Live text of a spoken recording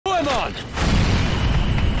on!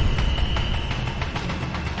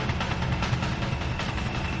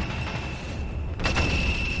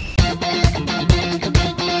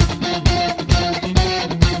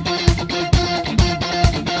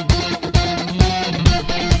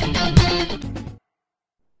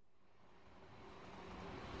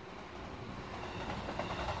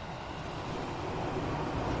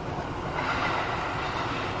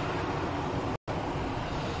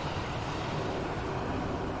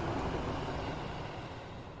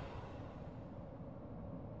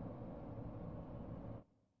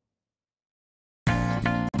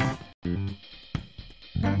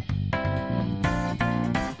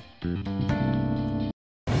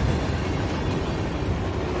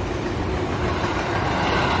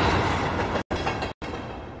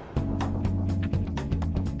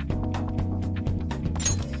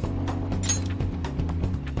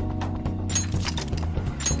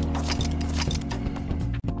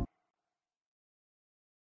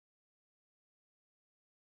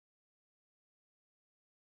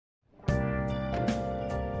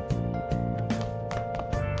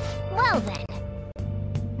 Well then.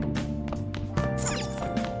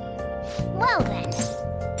 Well then.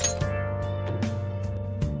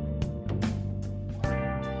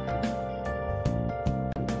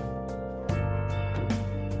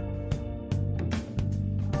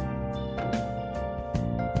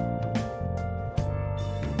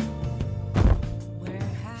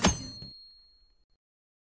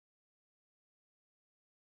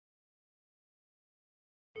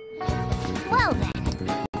 Well then.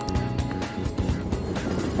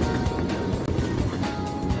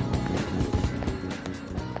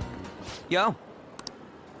 Yo.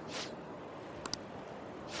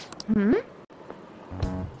 Hmm?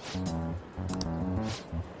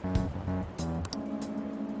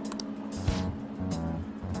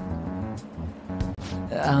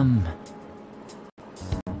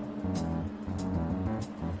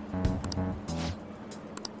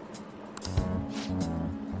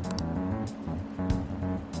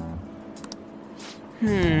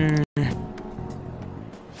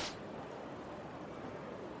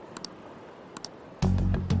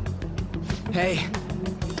 Hey.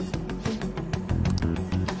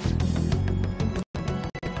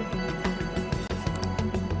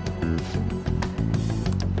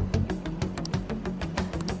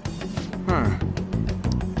 Huh.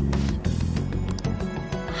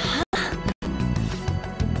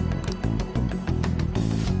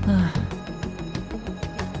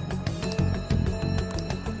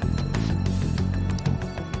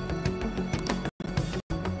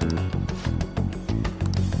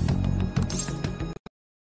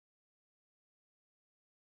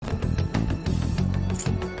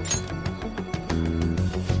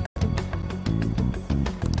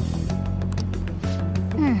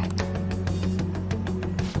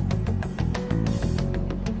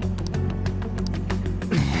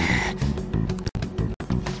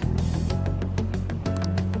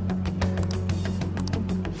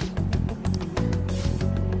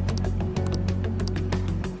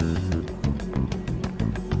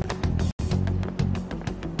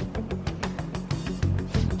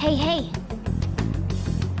 Hey, hey.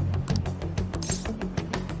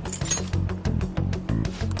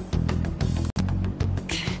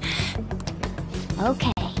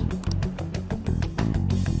 Okay.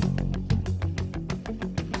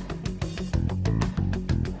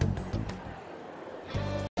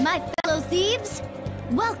 My fellow thieves,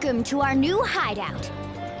 welcome to our new hideout.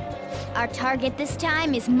 Our target this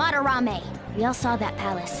time is Madarame. We all saw that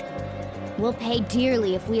palace. We'll pay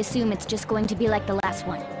dearly if we assume it's just going to be like the last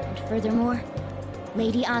one. And furthermore,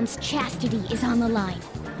 Lady Ann's chastity is on the line.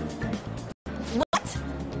 What?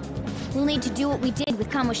 We'll need to do what we did with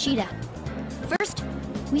Kamoshida. First,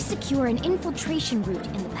 we secure an infiltration route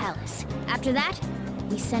in the palace. After that,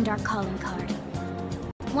 we send our calling card.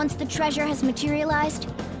 Once the treasure has materialized,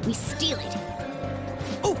 we steal it.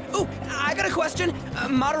 Oh, I got a question.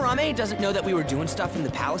 Madarame doesn't know that we were doing stuff in the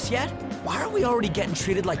palace yet? Why are we already getting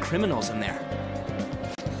treated like criminals in there?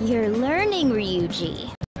 You're learning,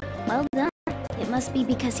 Ryuji. Well done. It must be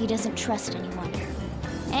because he doesn't trust anyone.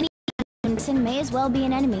 Any person may as well be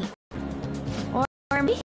an enemy. Or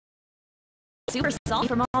me? Super salty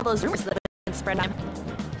from all those rumors that have been spread on.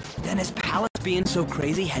 Then his palace being so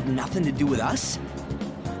crazy had nothing to do with us?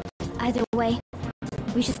 Either way,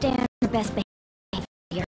 we should stay on our best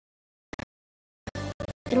behavior.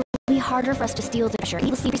 It'll be harder for us to steal the treasure.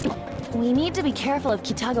 We need to be careful of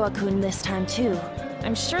Kitagawa-kun this time, too.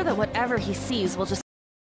 I'm sure that whatever he sees will just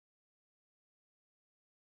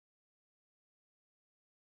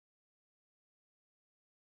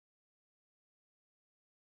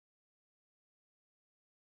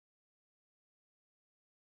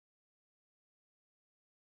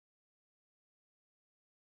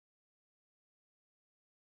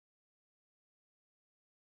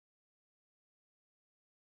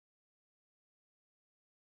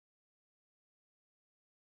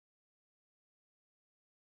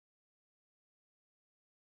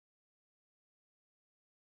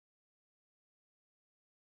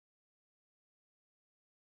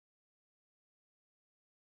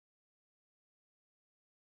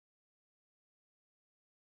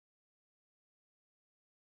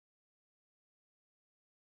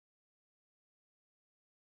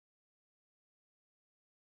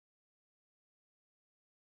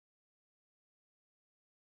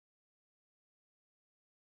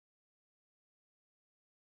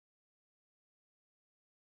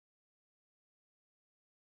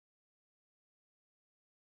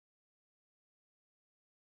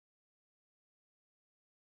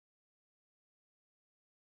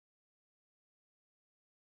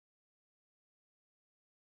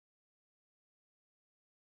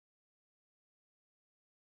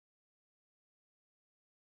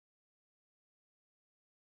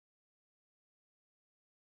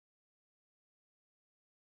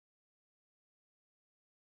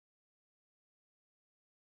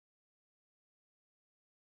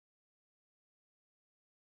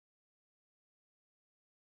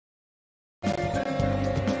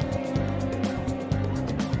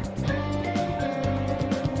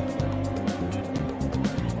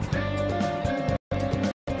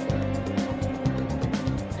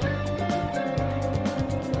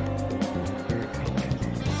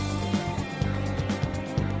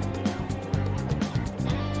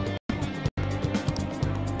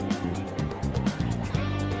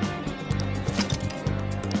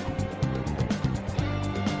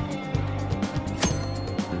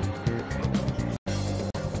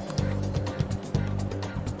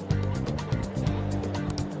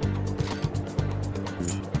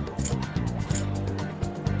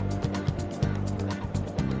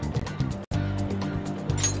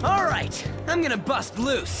I'm gonna bust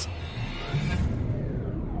loose.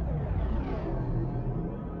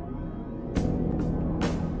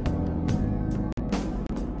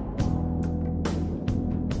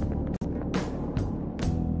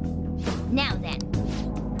 Now then.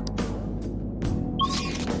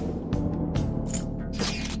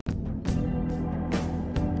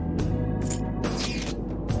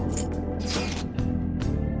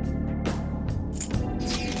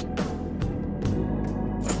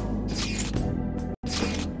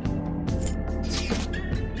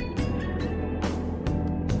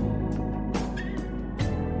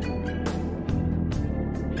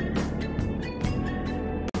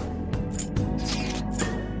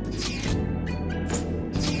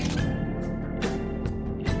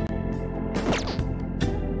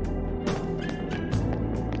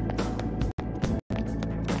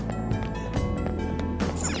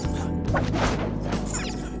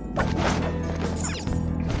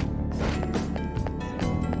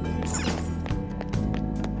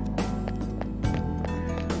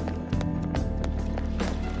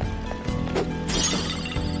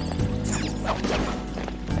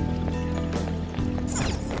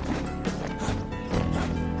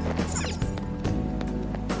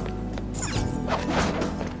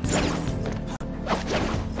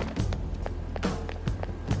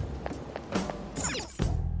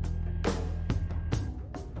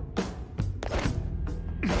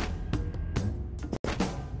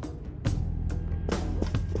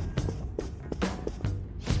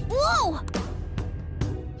 Whoa!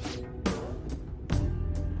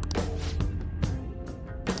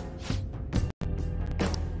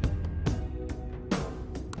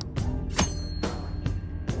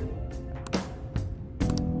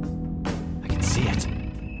 I can see it.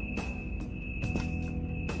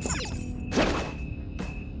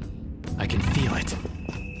 I can feel it.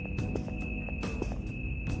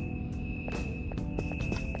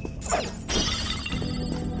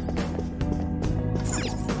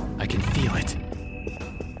 I can feel it.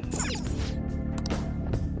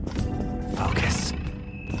 Focus.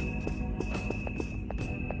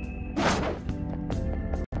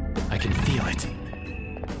 I can feel it.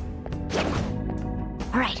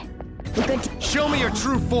 All right, we're good to... Show me your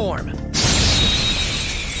true form.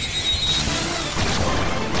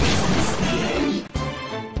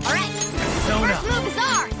 All right, Zona. first move is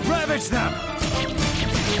ours! Ravage them.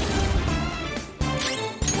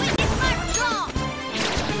 Witness my resolve!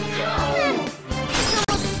 It's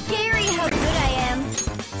almost scary how good I am.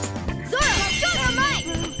 Zora, show your might!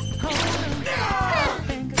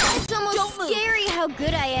 It's almost scary how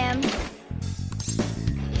good I am.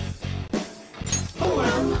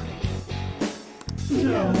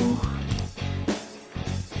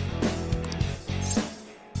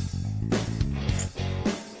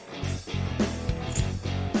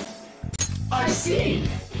 I see!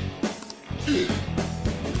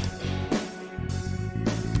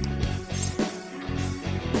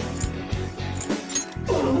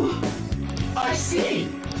 Oh, I see!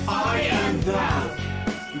 I am thou!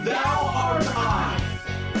 Thou art I!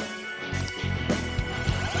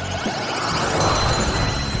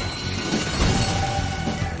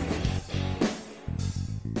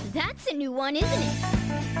 That's a new one, isn't it?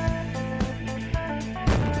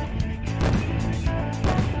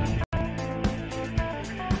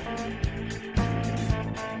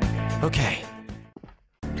 Okay.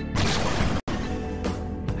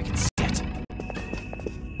 I can see it.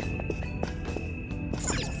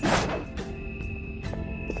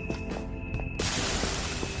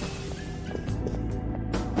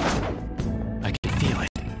 I can feel it.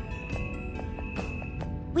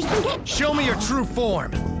 We can get... Show me your true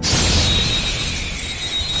form.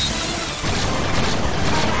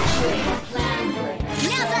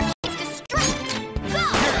 Now's our chance to strike! Go!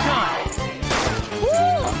 Time.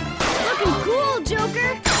 Ooh! Looking cool,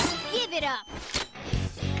 Joker! Give it up!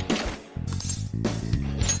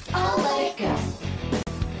 I'll let it go.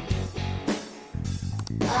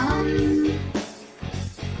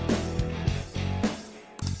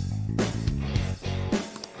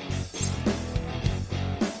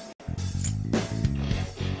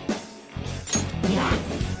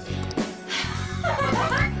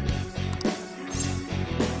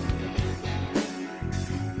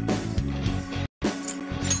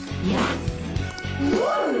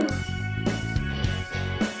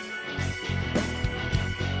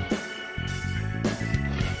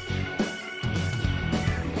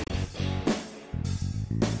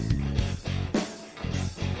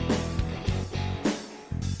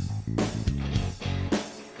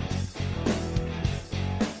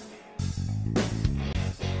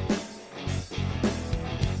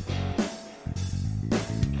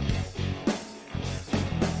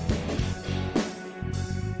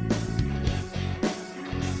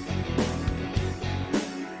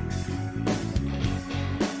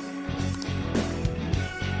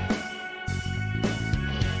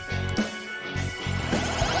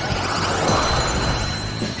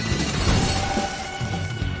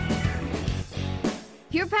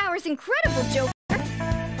 power's incredible, Joker.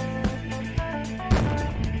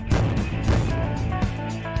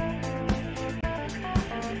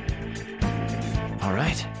 All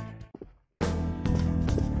right.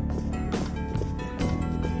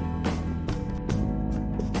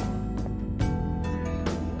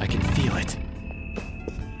 I can feel it.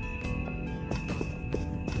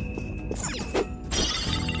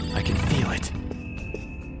 I can feel it.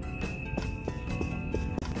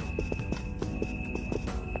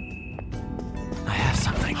 I have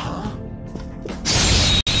something. Huh?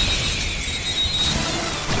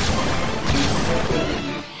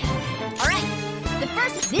 All right.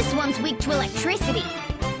 This one's weak to electricity.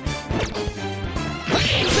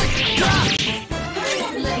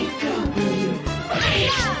 Let it go, will you?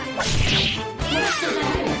 What's the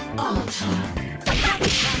matter, Altar?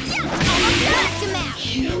 Knocked him out.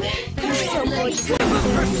 Human? So gorgeous.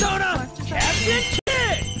 Persona! Captain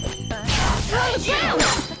Kid! Throw down.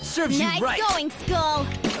 Serves you Nice right. going, Skull.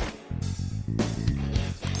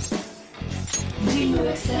 Do you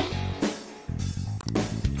accept?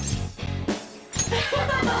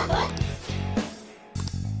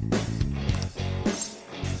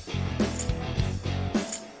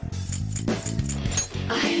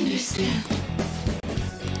 I understand.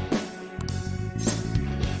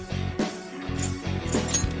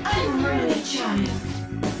 I'm really child.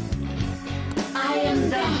 I am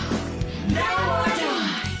thou. Thou art I.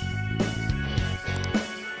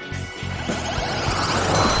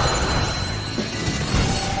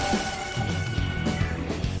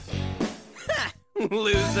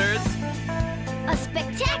 Losers. A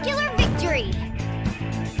spectacular victory.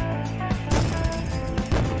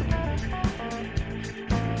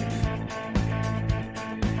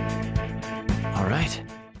 All right.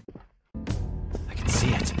 I can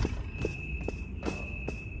see it.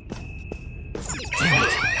 Damn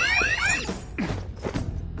it.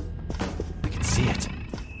 I can see it.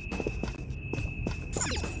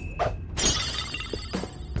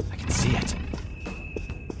 I can see it.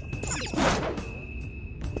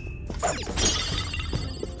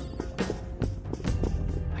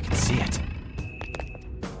 I can see it.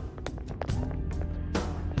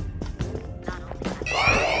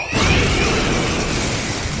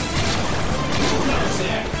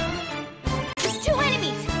 There's two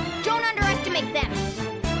enemies. Don't underestimate them.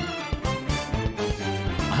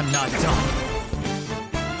 I'm not done.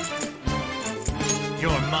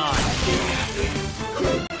 You're mine.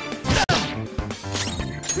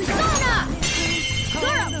 Persona!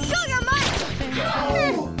 Zoro, show your might!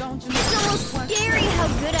 It's almost scary how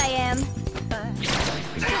good I am.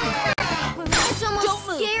 It's almost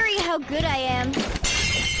scary how good I am.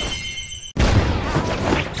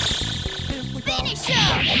 Finish him!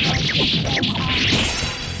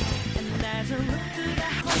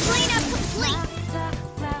 Cleanup complete!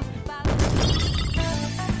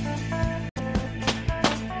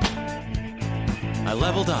 I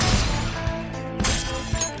leveled up.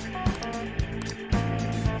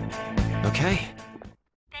 Okay.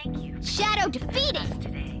 Shadow defeated!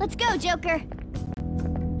 Let's go, Joker!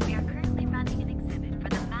 We are currently running an exhibit for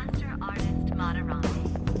the master artist Madarame.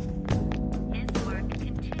 His work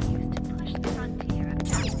continues to push the frontier of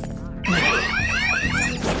Japanese art.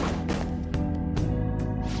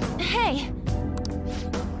 Hey!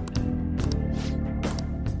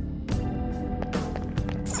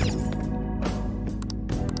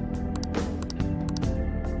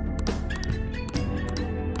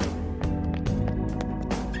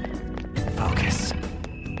 Focus.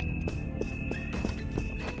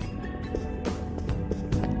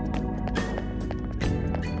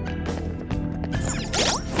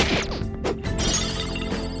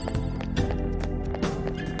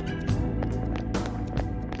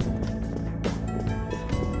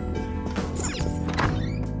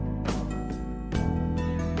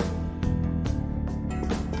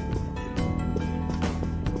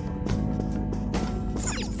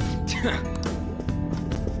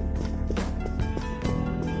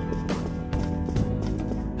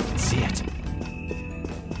 I can see it.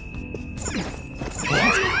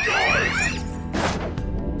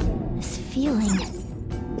 This feeling.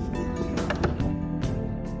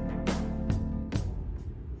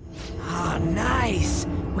 Ah, nice!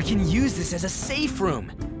 We can use this as a safe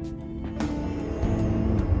room.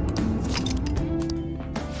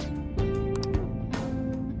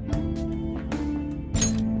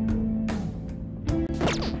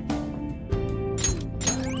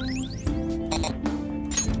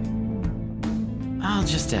 I'll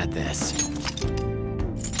just add this.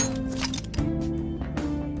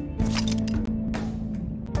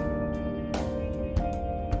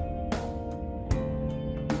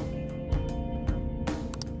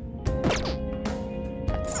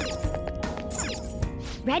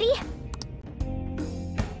 Ready?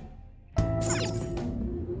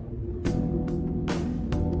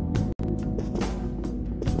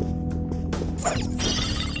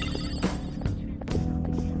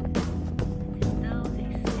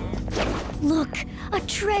 Look, a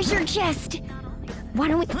treasure chest! Why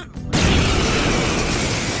don't we...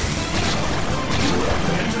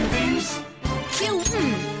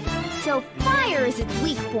 So fire is its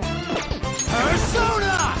weak point.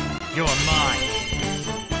 Persona! You're mine.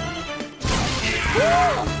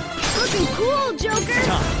 Cool! Looking cool, Joker!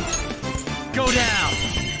 Time. Go down.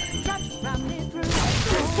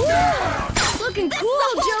 Woo! Looking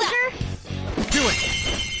cool, Joker! Do it.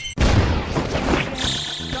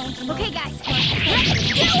 Okay, guys, let's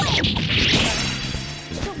do it!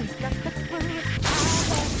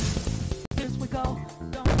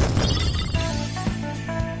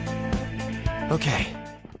 Okay.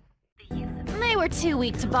 They were too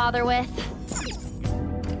weak to bother with.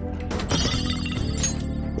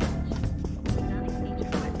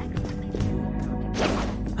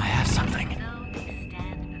 I have something.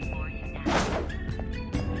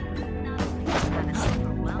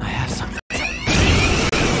 I have something.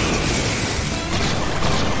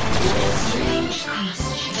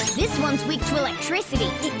 This one's weak to electricity.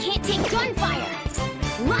 It can't take gunfire.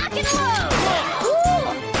 Lock and load!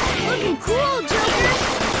 Cool! Looking cool, Joker!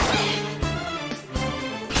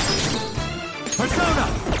 Persona.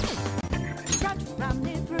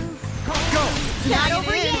 Go. Not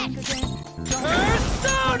over yet!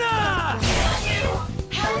 Persona.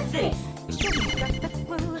 How's this?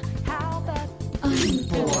 Persona!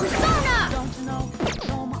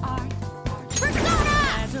 Persona!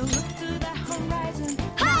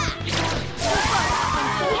 Ha!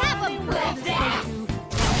 We have a birthday!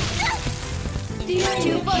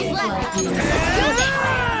 Two foes left! Do this!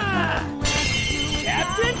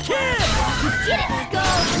 Captain Kidd. Get it,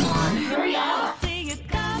 Skull! Hurry up!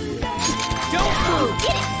 Don't move.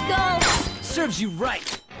 Get it, Skull! Serves you right.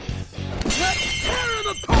 Let's tear him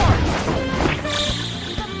apart!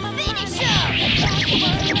 Finish him!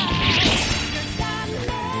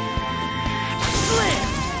 Slam!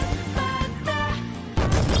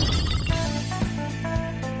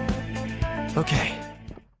 Okay.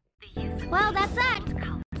 Well, that's that.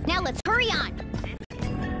 Now let's hurry on.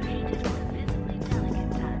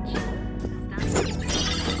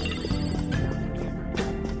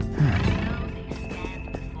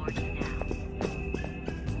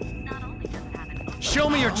 Show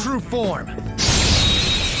me your true form.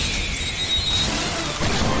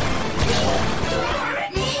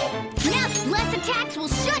 Now less attacks will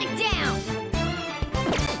shut it down.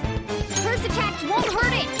 First attacks won't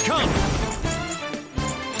hurt it. Come.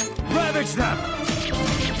 Ravage them.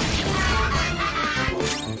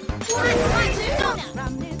 One punch, Persona!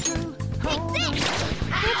 Take this!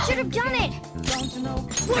 That should have done it.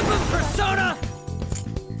 Whip him, Persona!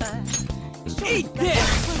 Eat this!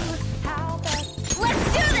 Let's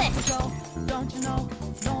do this!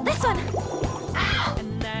 This one!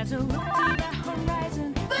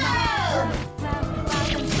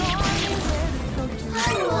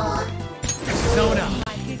 Persona.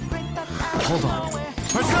 Hold on.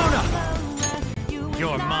 Persona.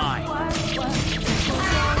 You're mine.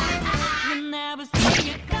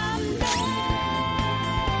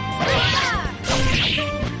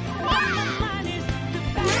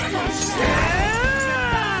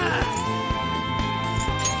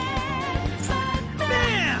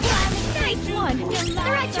 Bam! Nice one!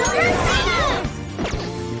 They're at your mercy!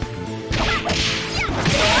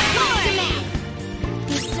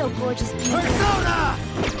 He's so gorgeous, Peter. Persona.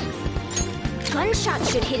 Gunshot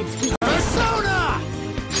should hit its weak. Persona.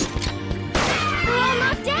 We're all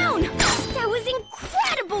knocked down! That was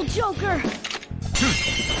incredible, Joker!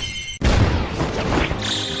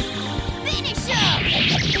 Finish him!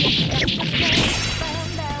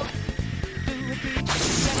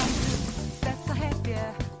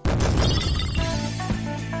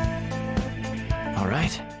 All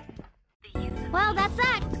right. Well, that's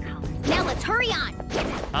that. Now let's hurry on.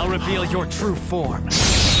 I'll reveal your true form.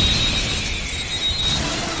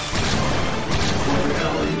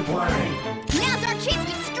 Now's our chance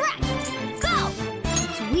to strike! Go!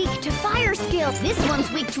 It's weak to fire skill. This one's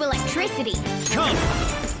weak to electricity. Come.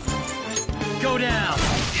 Go down.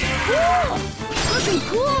 Cool! Looking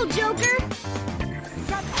cool, Joker!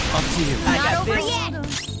 Up to you. Not over yet!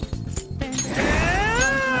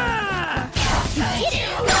 Get it,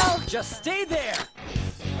 Skull! Just stay there!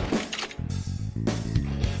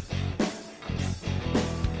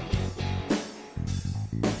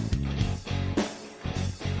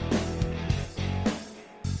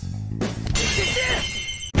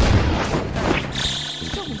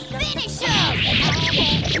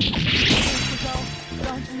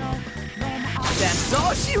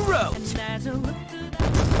 This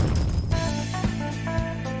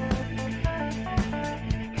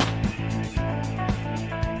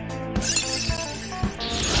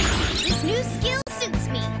new skill suits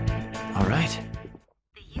me. All right.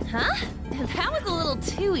 Huh? That was a little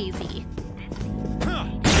too easy.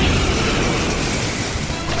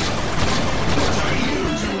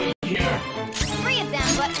 Three of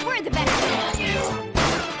them, but we're the better team.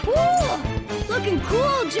 Woo! Looking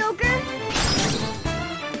cool, Joker.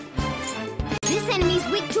 This enemy's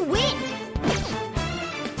weak to wind.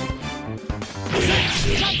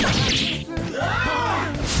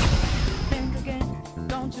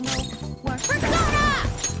 Persona!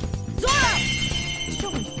 Zoro!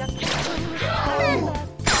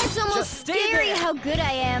 It's almost Just stay scary there. how good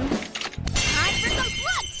I am. Time for some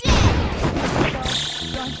bloodshed!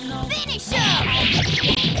 Finish him!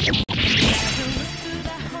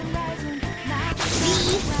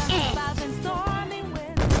 The end.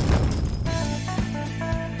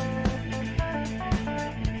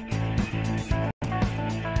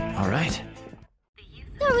 All right.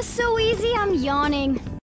 That was so easy, I'm yawning.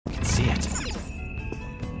 I can see it.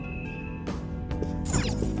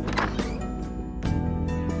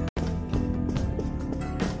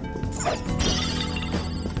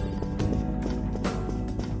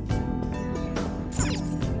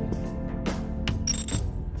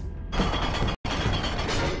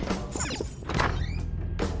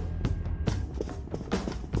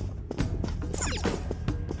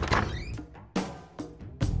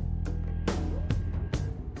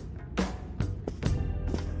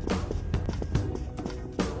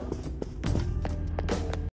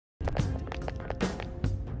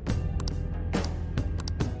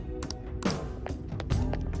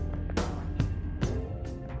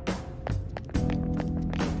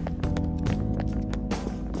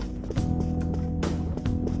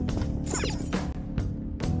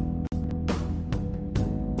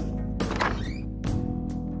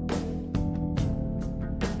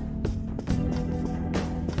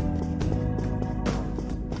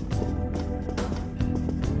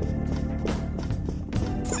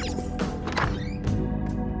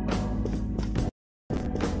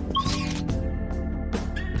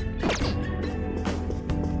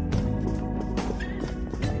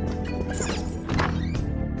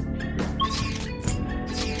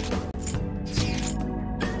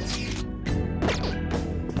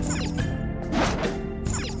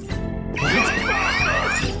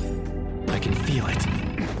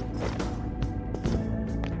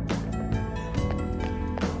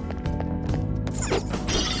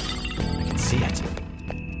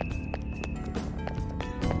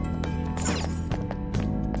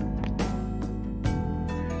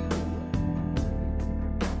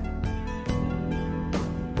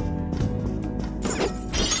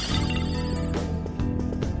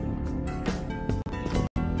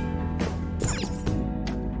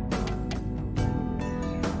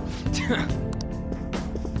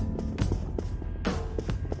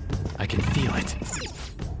 I can feel it.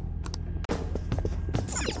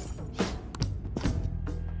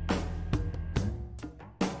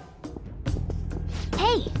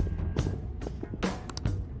 Hey!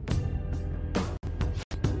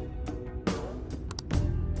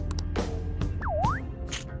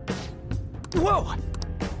 Whoa!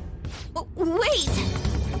 Wait!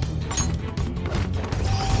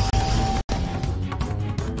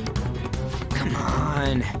 Come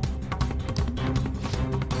on.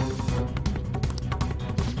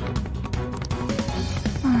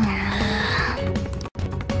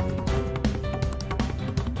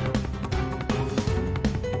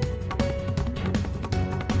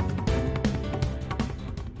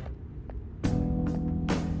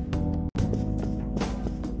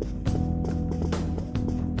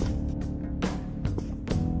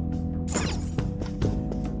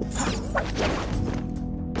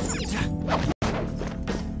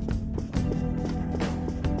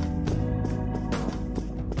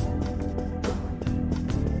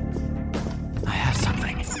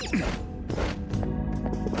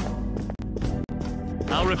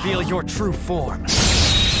 I'll reveal your true form.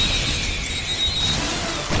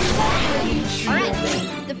 Alright,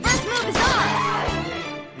 the first move is ours!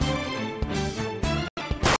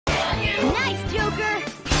 Nice, Joker!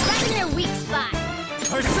 Right in their weak spot.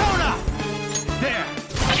 Persona! There!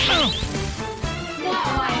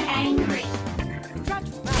 Now I'm angry.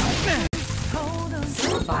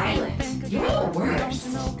 So violent. You're worse.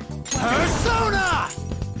 Persona!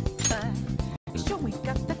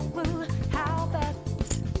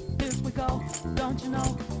 Don't you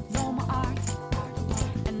know, no more art.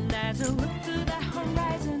 And as I look to the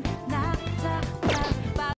horizon, not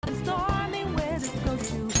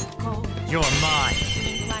You're mine.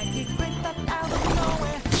 Like it crept up out of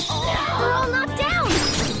nowhere. We're all knocked down!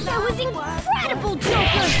 That was incredible,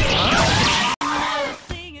 Joker!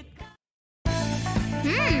 Sing it.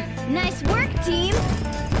 Nice work, team!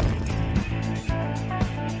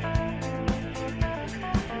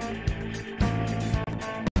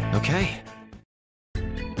 Okay.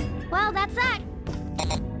 Well, that's that.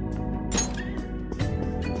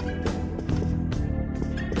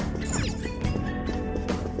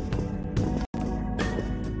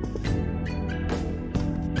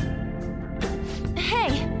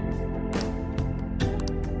 Hey!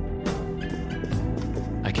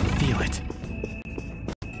 I can feel it.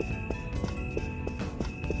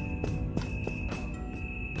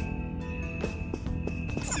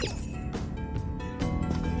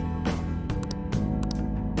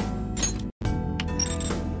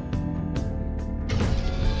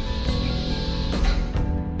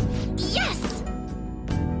 Yes!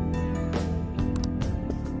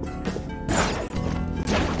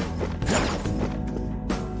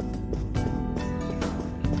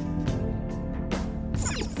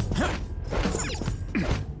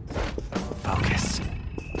 Focus.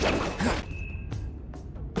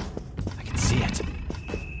 I can see it.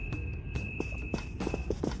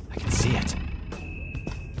 I can see it.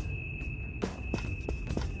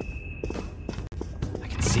 I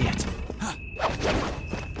can see it. I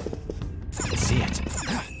can see it.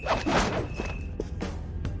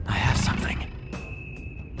 I have something.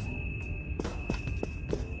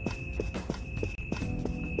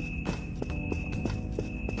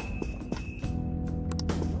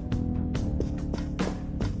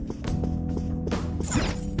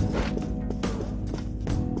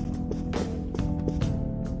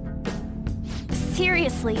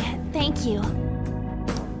 Seriously, thank you.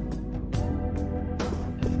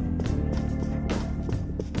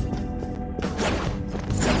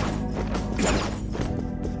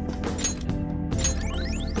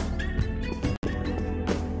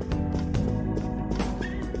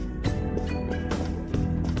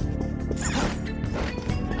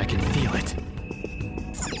 I can feel it.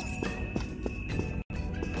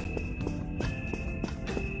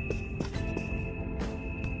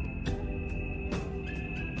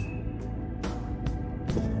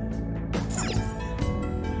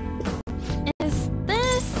 Is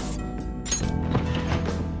this...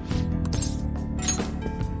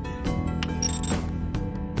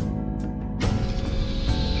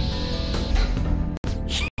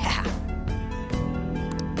 Yeah!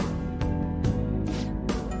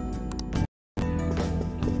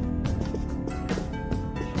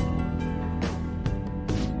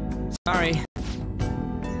 Sorry.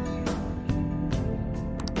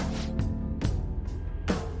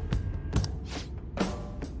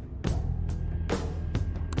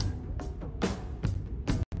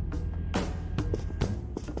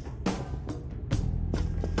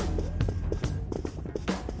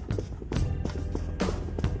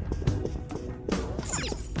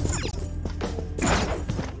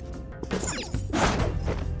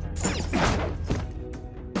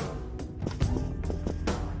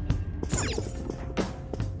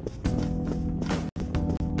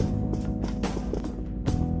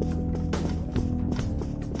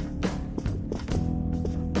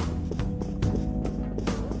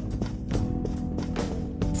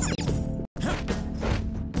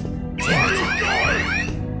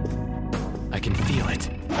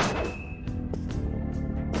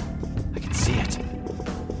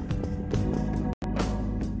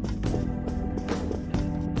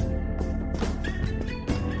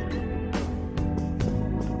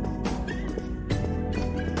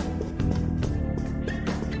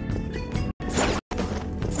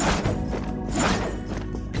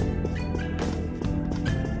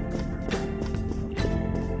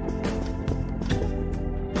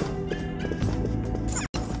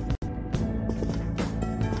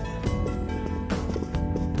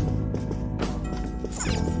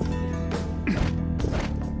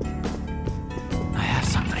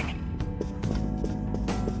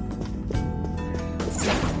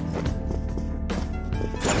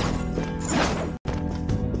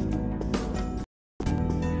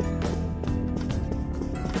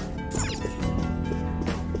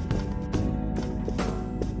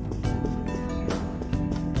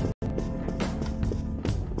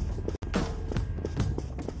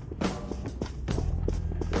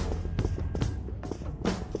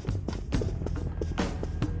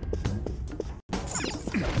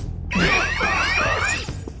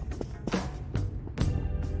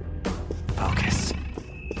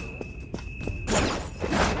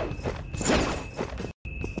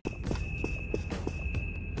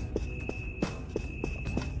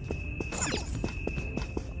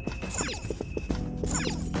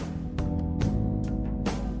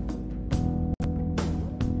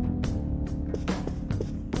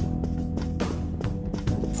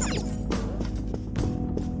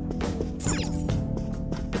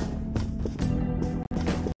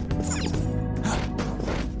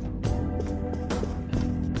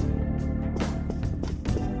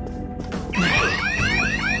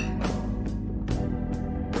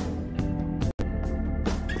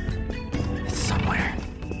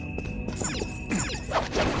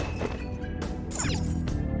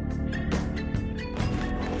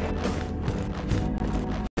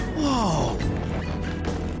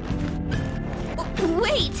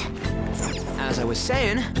 Just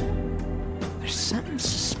saying. There's something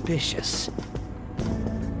suspicious.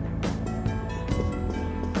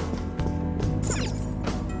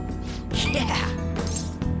 Yeah!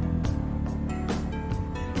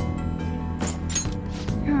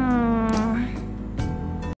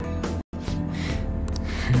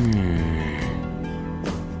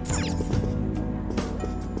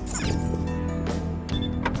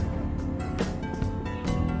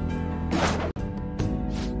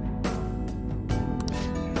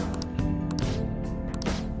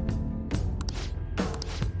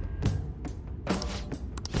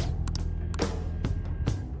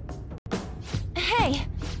 Hey!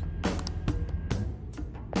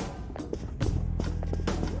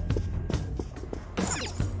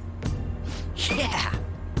 Yeah!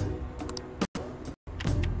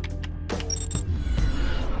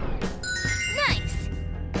 Nice!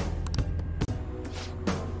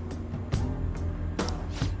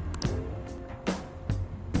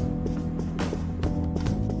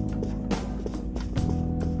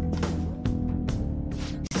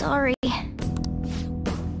 Sorry.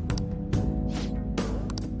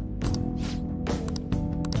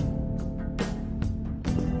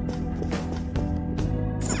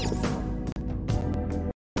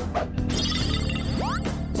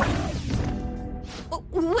 Oh,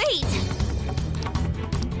 wait!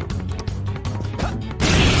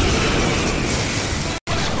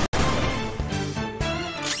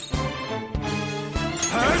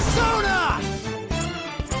 Persona!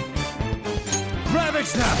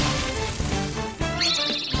 Ravage them!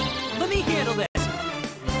 Let me handle this!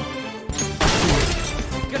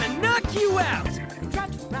 Gonna knock you out! Try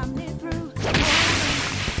to run me through.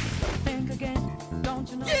 Think again, don't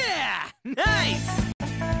you know? Yeah! Nice!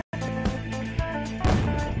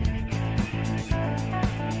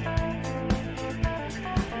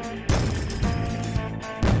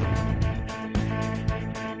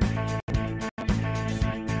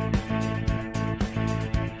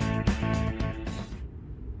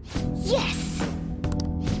 Yes!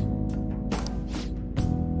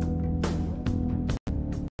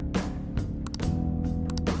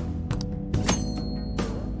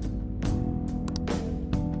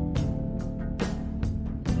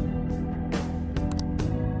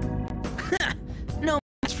 No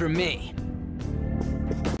match for me.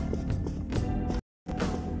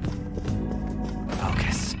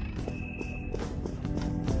 Focus.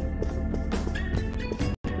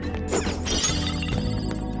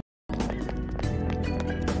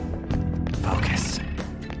 Focus.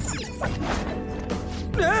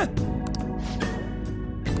 Ah!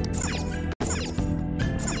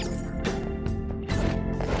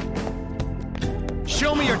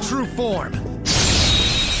 Show me your true form.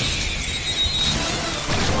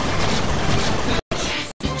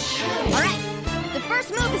 Alright! The first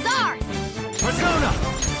move is ours! Persona!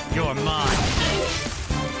 You're mine.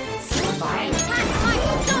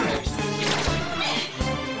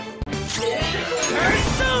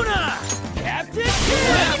 Persona! Captain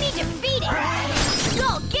Kidd! Enemy defeated!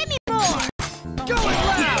 Skull, give me more! Going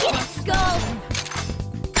loud! Get it, Skull!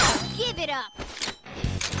 Give it up!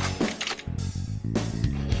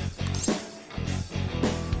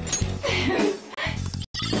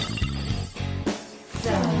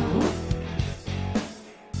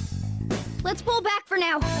 Let's pull back for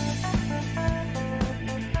now.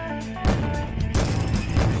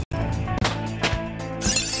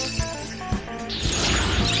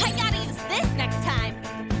 I gotta use this next time!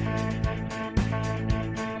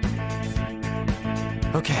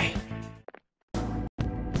 Okay.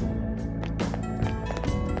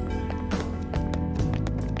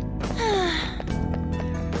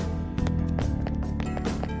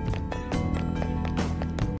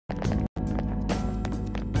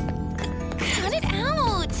 Cut it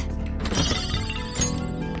out!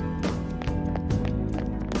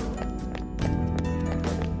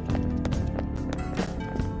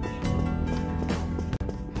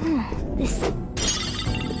 This...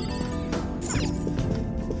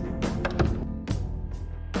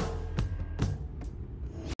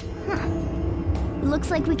 Looks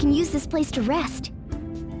like we can use this place to rest.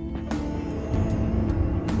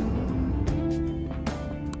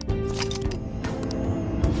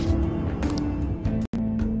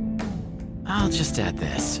 I'll just add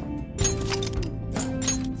this.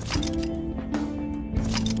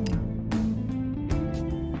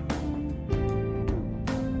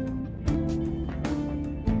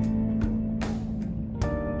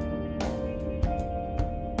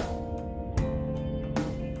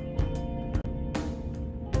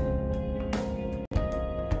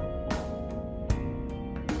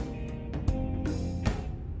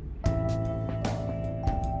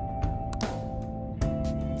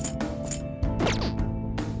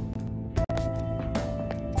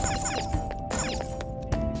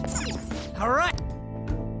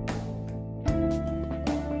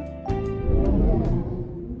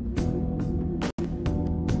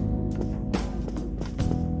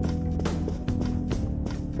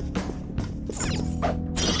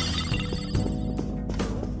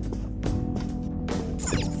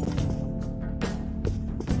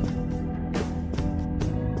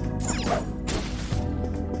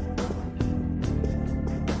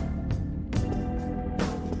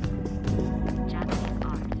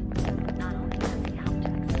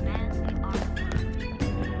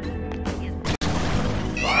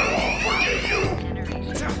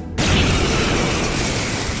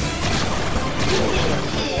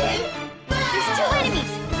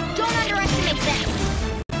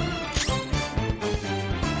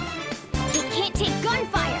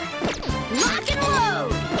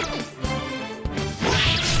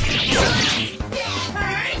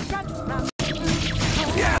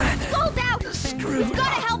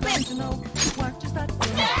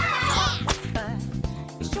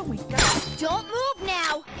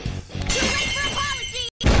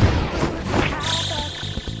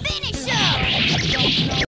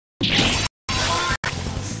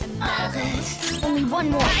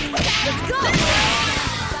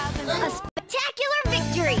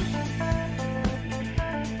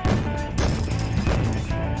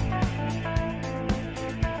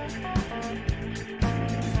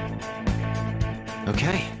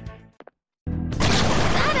 Okay.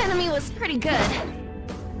 That enemy was pretty good.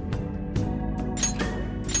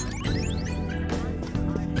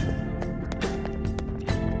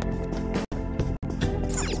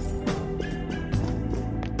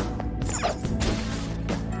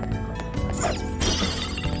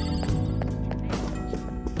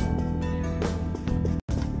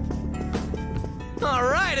 All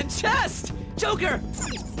right, a chest! Joker!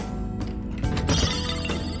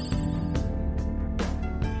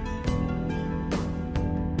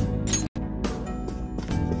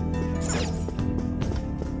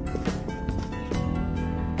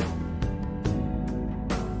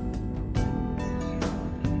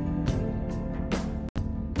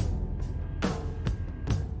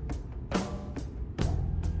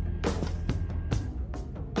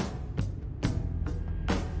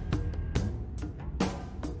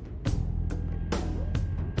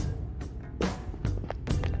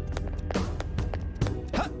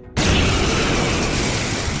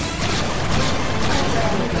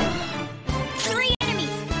 Three enemies!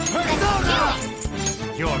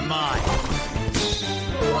 You're mine.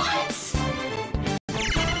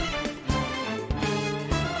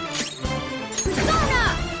 Persona!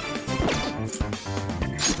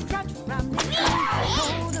 Try to run me.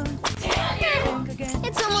 Hold on. Think again.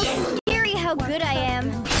 It's almost scary how good I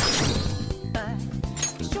am.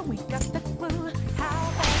 Sure we got the clue.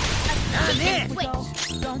 How And in! Wait,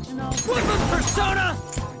 don't you know? Whip him, Persona!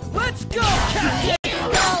 Let's go, Captain!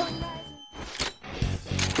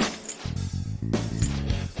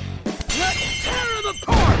 Let's tear him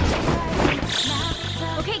apart!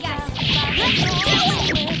 okay, guys. Let's do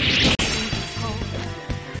it!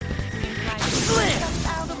 Slam!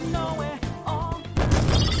 Out of nowhere. Oh,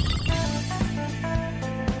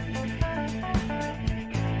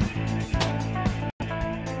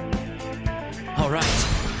 All right.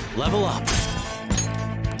 Level up.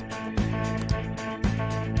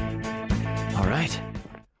 All right.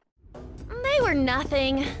 They were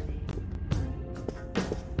nothing.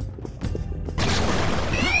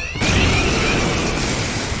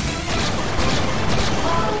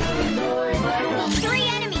 Three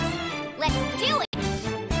enemies! Let's do it!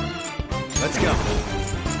 Let's go.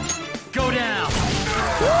 Go down.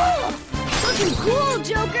 Woo! Looking cool,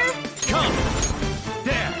 Joker! Come.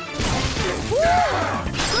 There. Woo!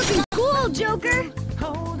 Looking cool, Joker!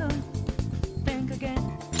 hold on. Think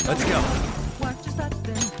again. Let's go. What just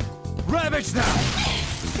happened? Ravage them.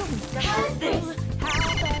 Sure we got the clue.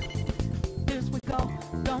 How bad? Here we go.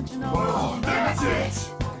 Don't you know? Oh, that's it!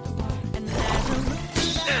 And as I look to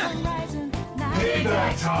the horizon, now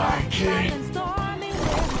Payback time, King! and stormy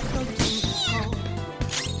winds go to the cold.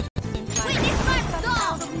 Witness my soul!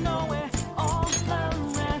 Out of nowhere, all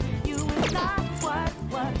around you is not what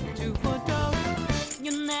you foretold.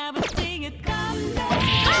 You never see it coming.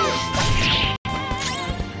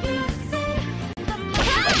 You see the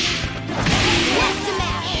Let's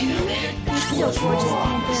smash! You're so gorgeous,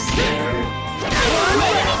 Panther.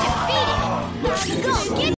 Let's go,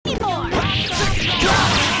 give me more!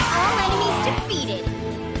 All enemies defeated.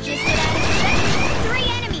 Just get out of sight. Three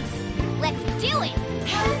enemies! Let's do it!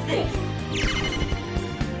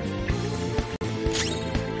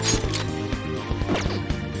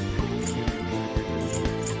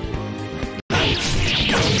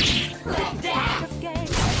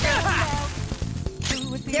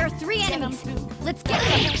 There are three enemies. Let's get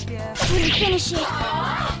them. When you finish it. Do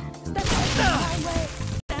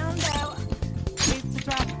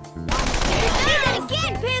that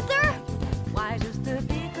again, Panther! Why just to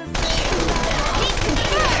be Hit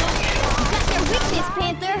confirmed! You got their weakness,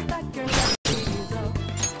 Panther!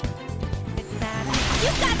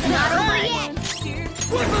 You got them not over yet!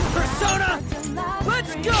 Whip him, Persona!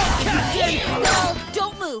 Let's go, Captain! No,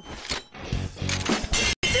 don't move!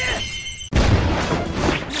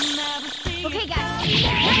 Okay, guys.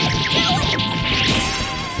 Let's do it!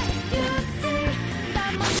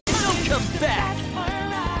 Don't come back!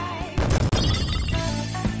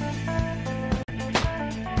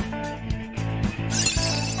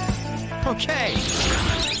 Okay.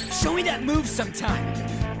 Show me that move sometime.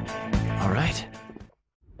 All right.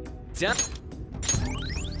 Done.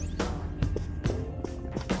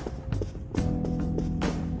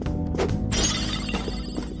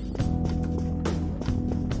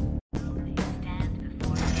 Stand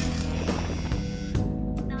before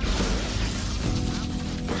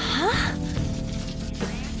Huh?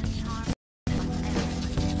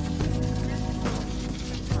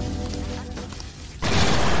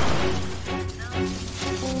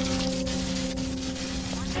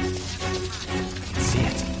 See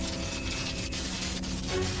it.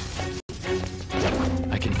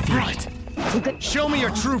 Show me your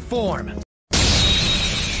true form.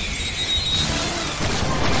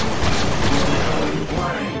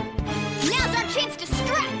 Now's our chance to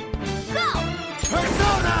strike! Go!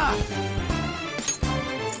 Persona!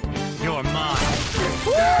 You're mine.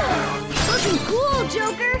 Woo! Looking cool,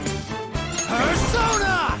 Joker!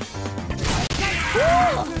 Persona!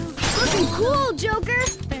 Woo! Looking cool, Joker!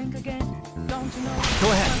 Think again, don't you know? Go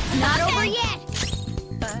ahead. Not over yet!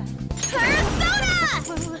 Persona!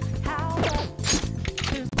 How about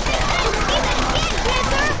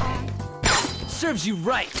Serves you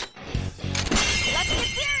right. Let's get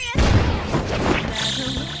serious!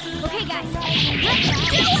 Okay, guys, let's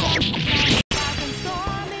do it!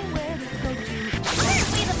 storming where this go to? Aren't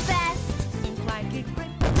we the best? Seems like it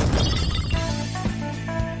great.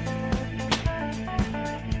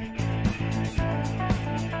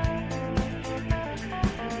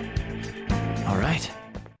 All right.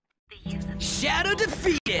 Shadow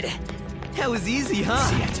defeated! That was easy, huh?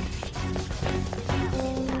 See it.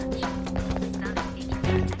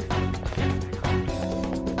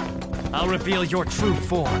 I'll reveal your true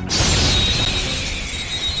form.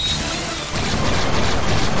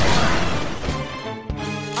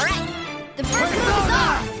 Alright, the first move is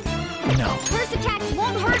ours! No, First attacks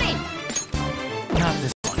won't hurt it! not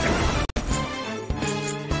this one.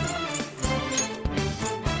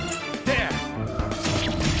 There!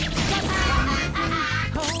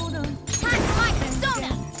 Hold on, Time for my persona!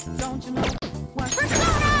 don't you know what?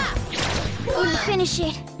 Persona! Couldn't finish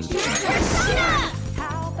it. Persona!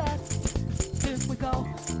 How fast this we go?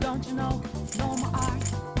 Don't you know? No more art.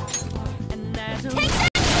 And there's a Take that!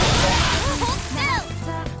 Hold still!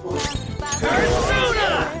 Persona!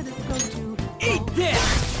 where this go to? Eat this!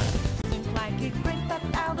 Seems like it great, but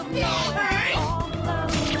out of nowhere. All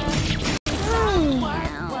alone.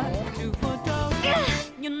 What to photo?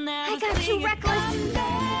 You never I got see too it reckless. come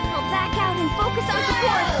back. I'll back out and focus on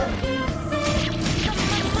support.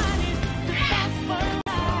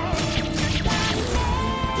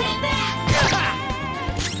 Take that!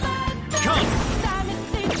 Come!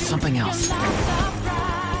 Something else.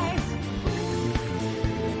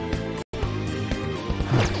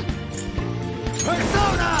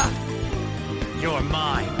 Persona! You're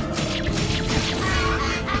mine.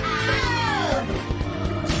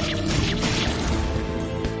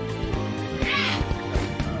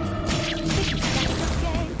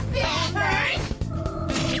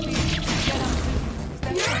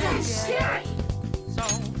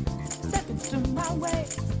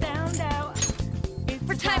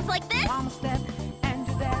 For times like this,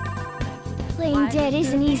 playing dead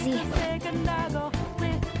isn't easy.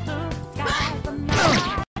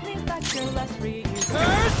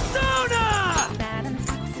 Persona!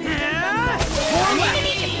 An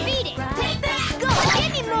enemy defeated! Take that! Go!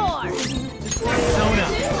 Give me more! Persona!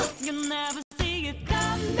 You'll never see it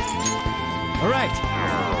come back. All right.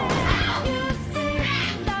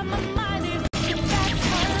 That my mind is that's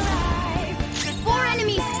my life. 4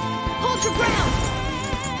 enemies! Hold your ground!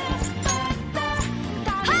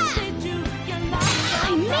 I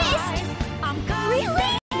missed!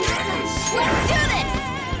 Really? Let's do this!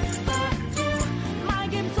 My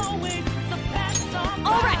game's always the best on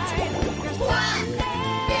All right.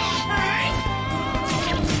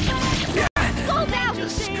 Skull's out!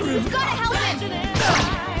 We've got to help him!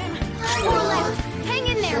 4 left! Hang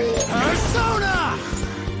in there! Persona!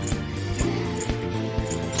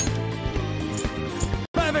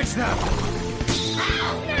 Ravage them!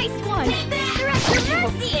 Nice one! You're at your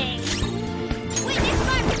mercy! Witness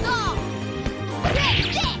my resolve! Take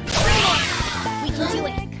this! Bring it! We can do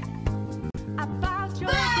it! About your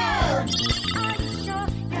girl. Are you sure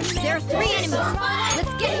you're There are 3 enemies!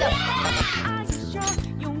 Let's get them! Are you sure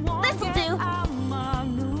you want This'll it? do. I'm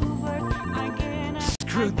maneuvered. I cannot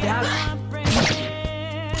Screw that.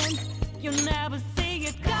 comprehend. You'll never see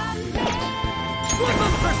it come back. Flip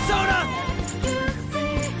him, Persona! You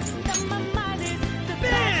see that my mind is the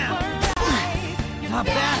Bam! best for life. You Not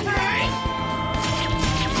bad.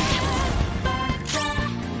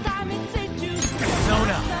 time it said you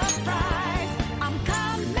Persona! surprise. I'm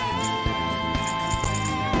coming.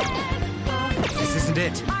 This isn't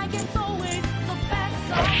it. My game's always the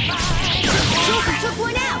best of mine. Joker took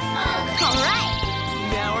one out! Alright!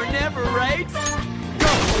 Now or never, right?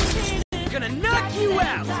 Go! Gonna knock you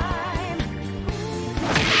out!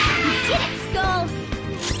 You did it, Skull!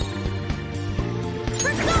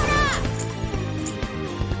 Persona!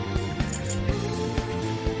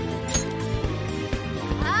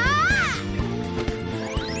 Ah!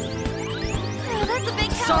 Oh, that's a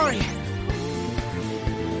big help. Sorry!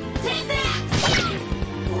 Take that!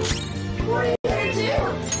 What are you gonna do?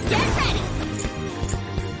 Get ready!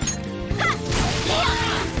 Ha!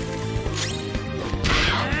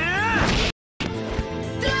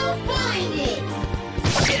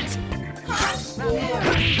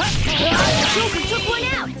 Joker took one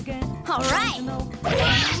out! Alright!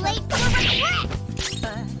 Late for regrets!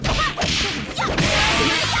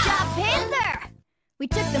 Nice job, Panther! We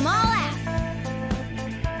took them all out!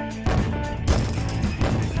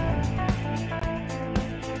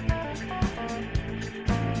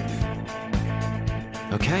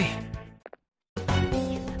 Okay.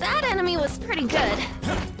 That enemy was pretty good.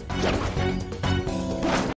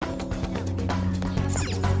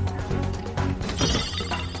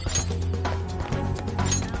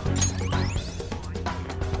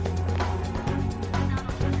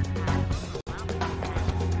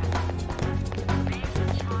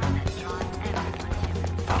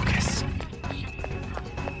 Focus.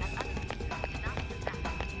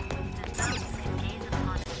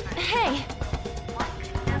 Hey,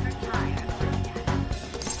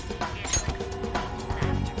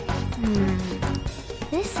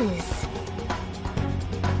 This is...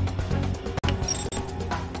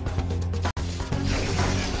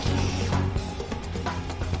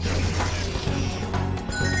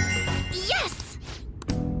 Yes!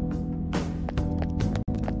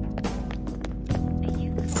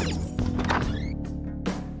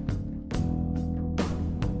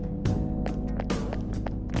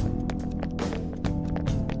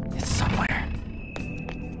 It's somewhere.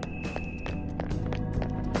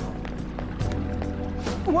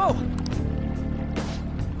 Whoa!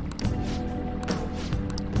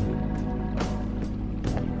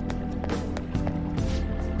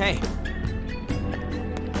 Hey.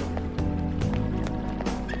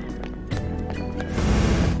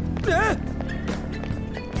 Ah!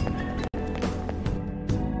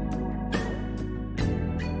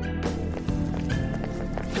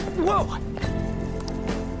 Whoa!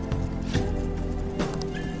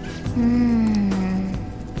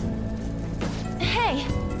 hey,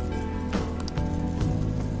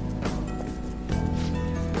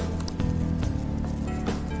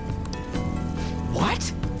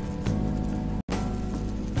 What?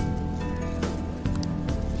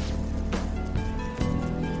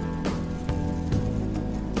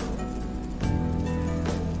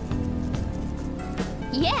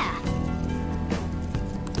 Yeah!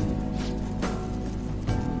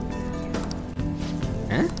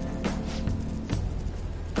 Huh?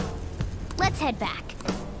 Let's head back.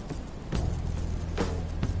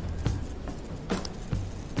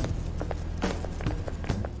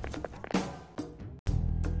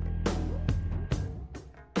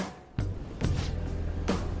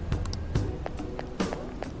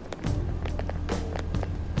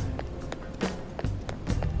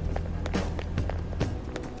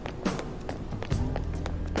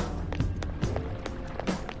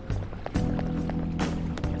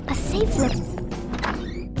 A safe room.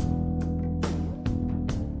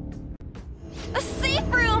 a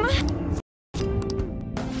safe room!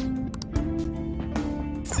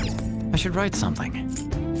 I should write something.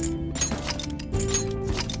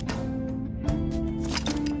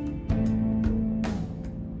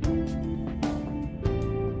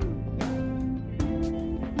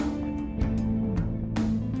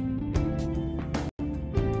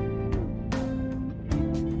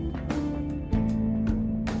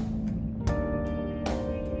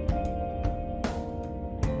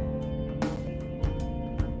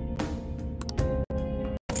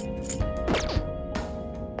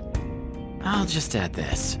 I'll just add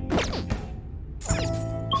this.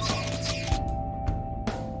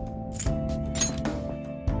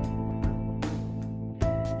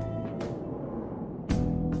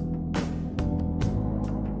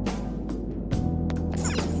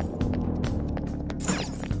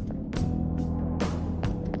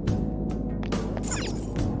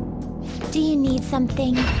 Do you need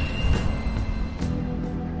something?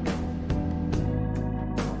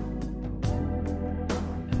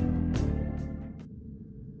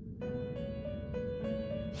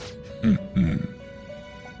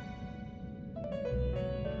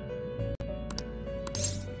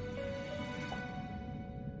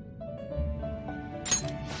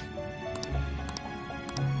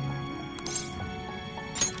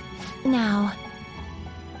 Now.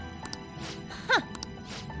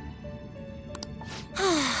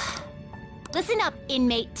 Listen up,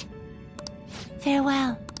 inmate.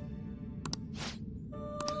 Farewell.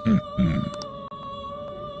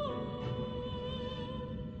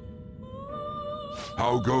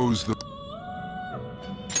 How goes the...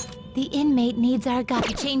 The inmate needs our guide.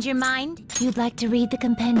 You change your mind? You'd like to read the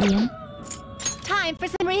compendium? Time for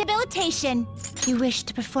some rehabilitation. You wish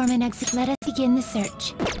to perform an exit. Let us begin the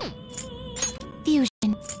search. Fusion.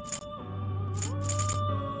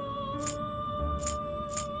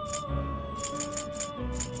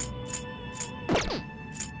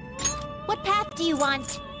 What path do you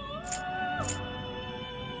want?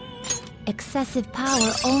 Excessive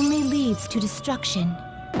power only leads to destruction.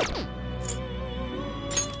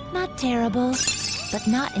 Not terrible, but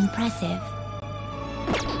not impressive.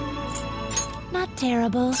 Not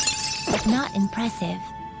terrible, but not impressive.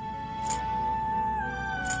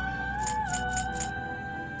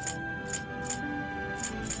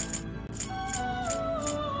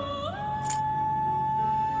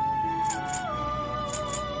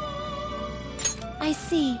 I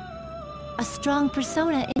see. A strong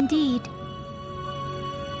persona indeed.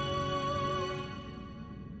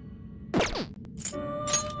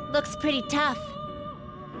 Looks pretty tough.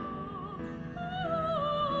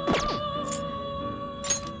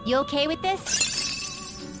 You okay with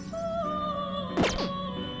this?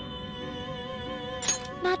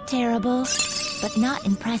 Not terrible, but not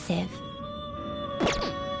impressive.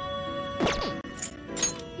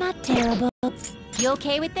 Not terrible. You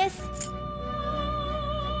okay with this?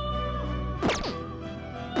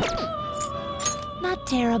 Not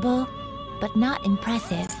terrible, but not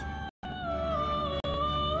impressive.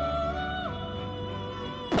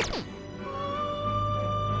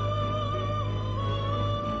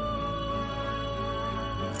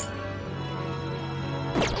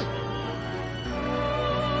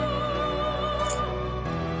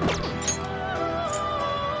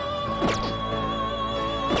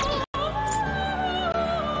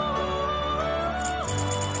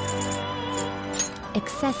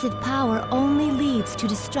 Excessive power only leads to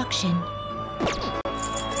destruction.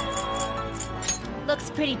 Looks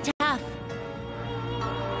pretty tough.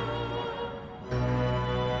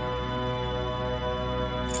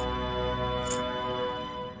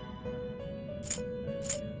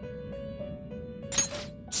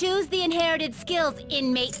 Choose the inherited skills,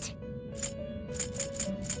 inmate.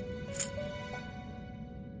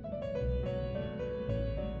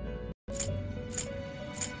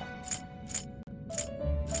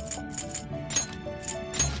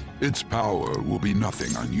 Its power will be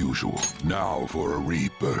nothing unusual. Now for a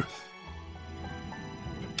rebirth.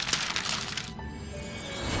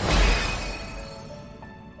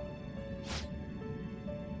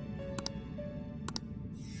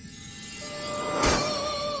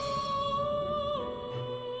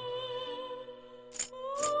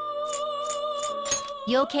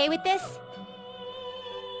 You okay with this?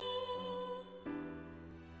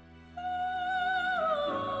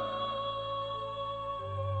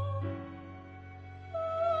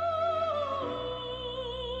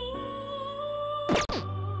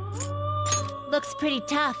 Looks pretty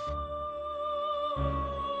tough.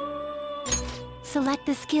 Select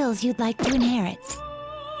the skills you'd like to inherit.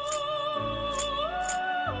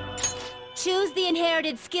 Choose the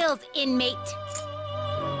inherited skills, inmate.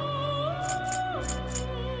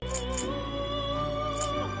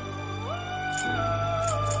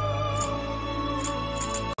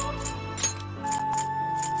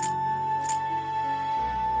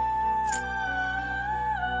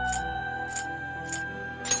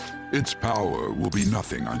 Its power will be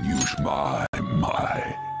nothing unusual.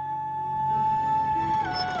 My.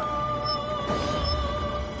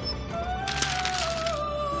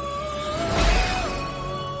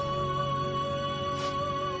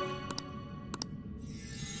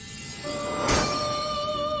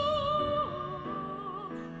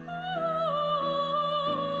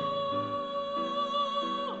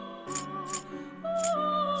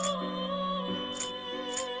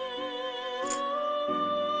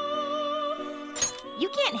 You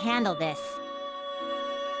can't handle this.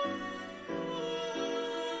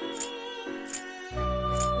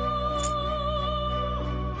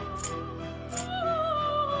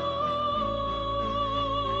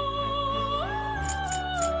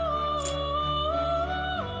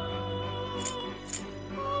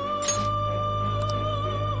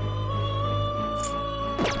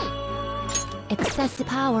 Excessive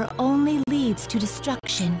power only leads to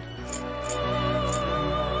destruction.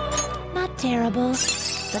 Not terrible,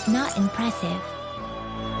 but not impressive.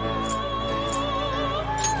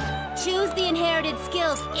 Choose the inherited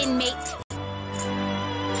skills, inmate.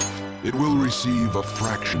 It will receive a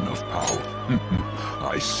fraction of power.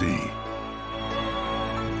 I see.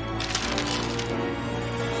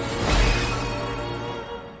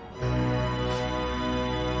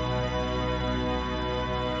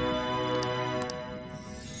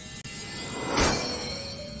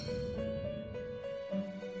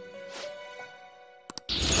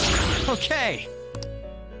 Okay.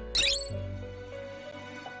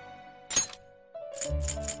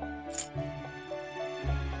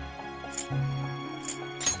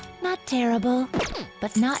 Not terrible,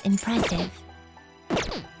 but not impressive.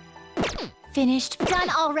 Finished. Done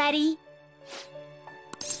already?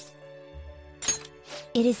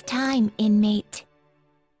 It is time, inmate.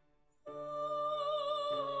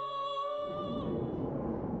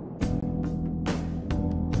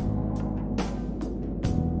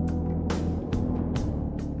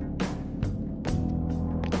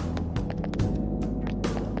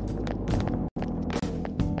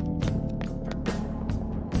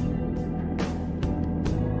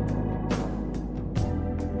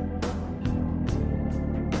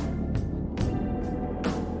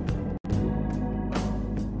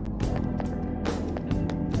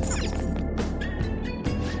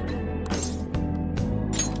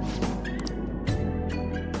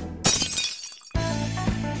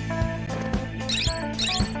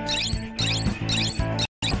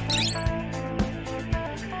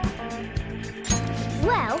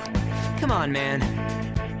 Well... Come on, man.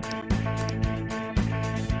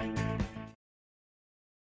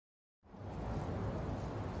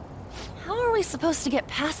 How are we supposed to get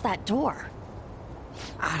past that door?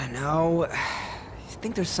 I don't know. You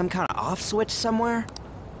think there's some kind of off switch somewhere?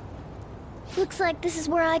 Looks like this is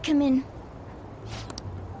where I come in.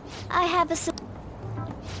 I have a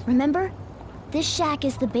Remember? This shack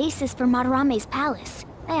is the basis for Madarame's palace.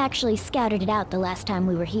 I actually scouted it out the last time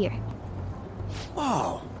we were here.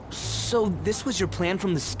 Whoa. So this was your plan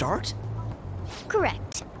from the start?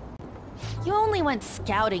 Correct. You only went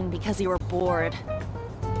scouting because you were bored.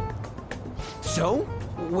 So?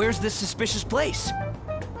 Where's this suspicious place?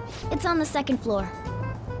 It's on the second floor.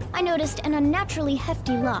 I noticed an unnaturally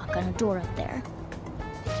hefty lock on a door up there.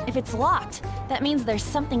 If it's locked, that means there's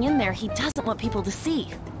something in there he doesn't want people to see.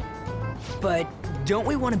 But don't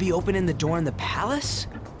we want to be opening the door in the palace?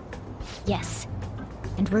 Yes.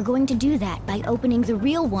 And we're going to do that by opening the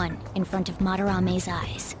real one in front of Madarame's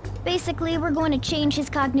eyes. Basically, we're going to change his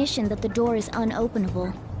cognition that the door is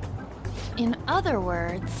unopenable. In other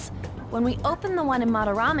words, when we open the one in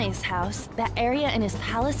Madarame's house, that area in his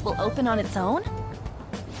palace will open on its own?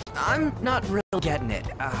 I'm not really getting it.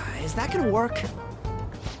 Is that gonna work?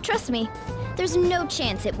 Trust me, there's no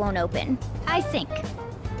chance it won't open. I think.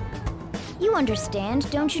 You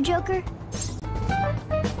understand, don't you, Joker?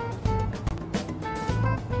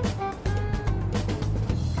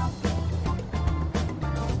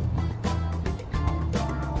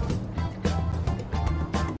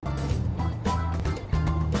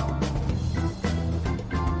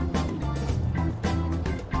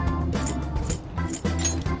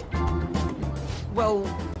 Well...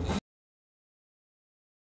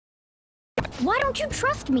 Why don't you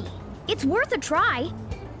trust me? It's worth a try.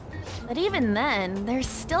 But even then, there's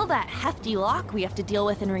still that hefty lock we have to deal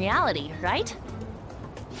with in reality, right?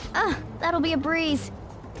 That'll be a breeze.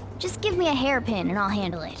 Just give me a hairpin and I'll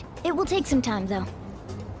handle it. It will take some time, though.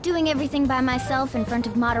 Doing everything by myself in front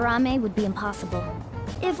of Madarame would be impossible.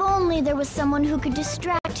 If only there was someone who could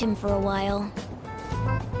distract him for a while.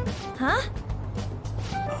 Huh?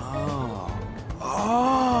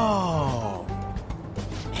 Oh.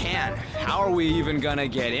 Man, how are we even gonna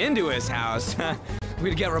get into his house?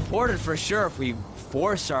 We'd get reported for sure if we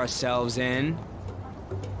force ourselves in.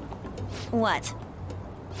 What?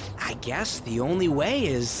 I guess the only way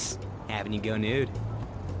is having you go nude.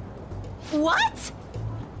 What?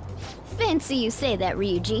 Fancy you say that,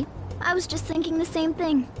 Ryuji. I was just thinking the same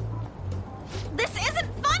thing. This isn't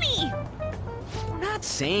funny! We're not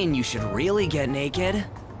saying you should really get naked.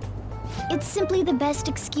 It's simply the best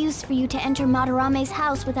excuse for you to enter Madarame's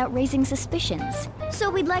house without raising suspicions. So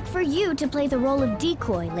we'd like for you to play the role of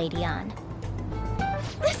decoy, Lady Ann.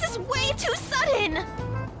 This is way too sudden!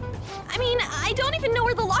 I mean, I don't even know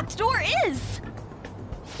where the locked door is!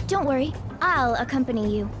 Don't worry, I'll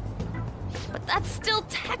accompany you. But that's still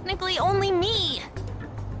technically only me!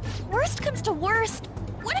 Worst comes to worst,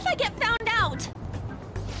 what if I get found out?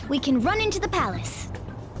 We can run into the palace.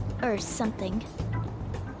 Or something.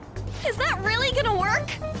 Is that really gonna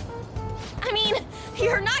work? I mean,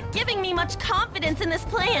 you're not giving me much confidence in this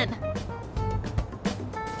plan.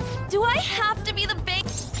 Do I have to be the big...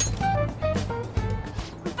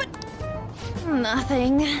 But...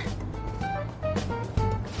 nothing.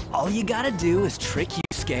 All you gotta do is trick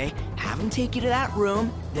Yusuke, have him take you to that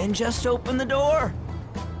room, then just open the door.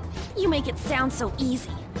 You make it sound so easy.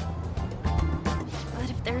 But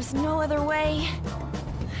if there's no other way,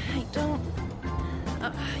 I don't...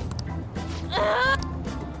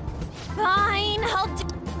 Fine, I'll do...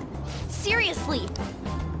 Seriously.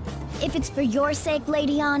 If it's for your sake,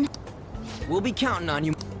 Lady Ann. We'll be counting on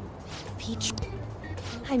you. Peach,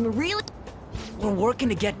 I'm really... We're working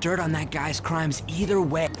to get dirt on that guy's crimes either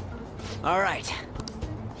way. All right.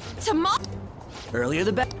 Tomorrow... Earlier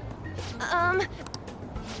the better.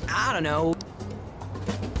 I don't know.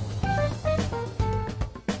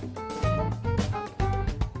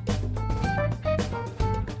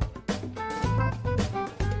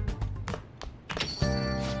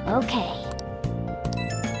 Okay.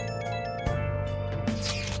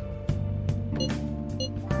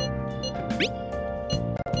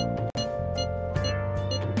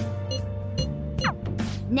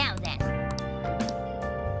 Now then.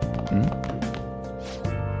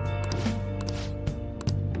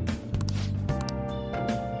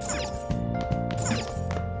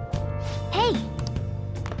 Hey!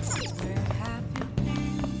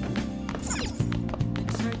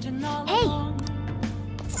 Hey!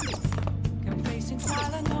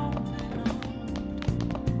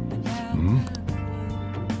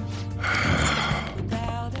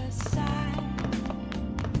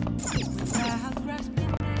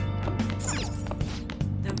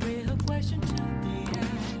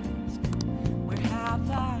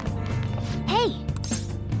 Hey!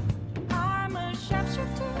 I'm a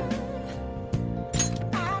sharpshooter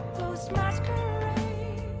at Ghost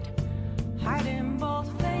Masquerade, hiding both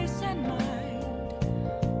face and mind,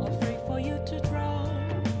 afraid for you to draw.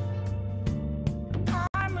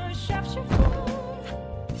 I'm a sharpshooter.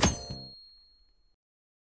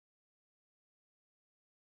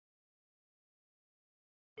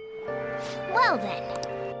 Well then.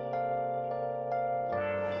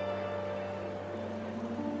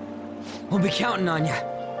 We'll be counting on you.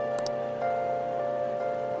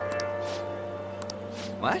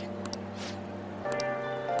 What?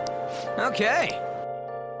 Okay.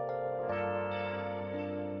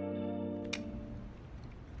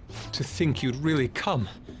 To think you'd really come.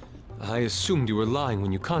 I assumed you were lying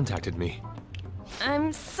when you contacted me.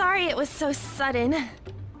 I'm sorry it was so sudden.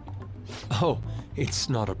 Oh, it's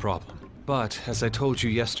not a problem. But, as I told you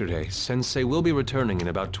yesterday, Sensei will be returning in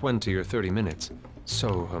about 20 or 30 minutes.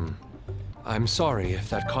 So, I'm sorry if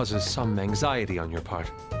that causes some anxiety on your part.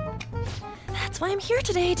 That's why I'm here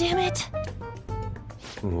today, damn it.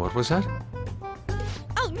 What was that?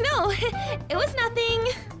 Oh, no, it was nothing.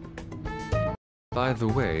 By the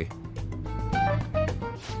way,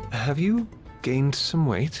 have you gained some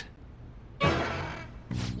weight?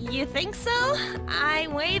 You think so? I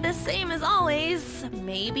weigh the same as always.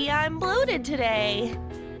 Maybe I'm bloated today.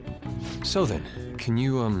 So then, can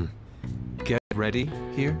you, get ready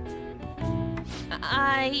here?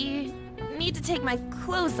 I need to take my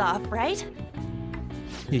clothes off, right?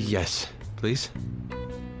 Yes, please.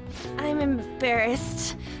 I'm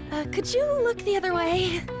embarrassed. Could you look the other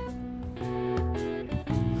way?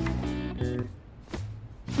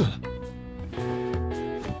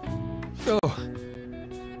 Oh,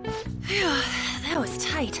 Phew, that was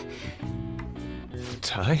tight.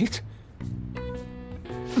 tight?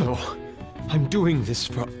 No, I'm doing this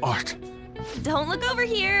for art. Don't look over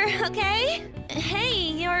here, okay? Hey,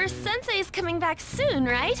 your sensei's coming back soon,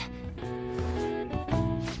 right?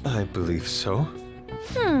 I believe so.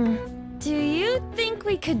 Do you think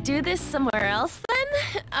we could do this somewhere else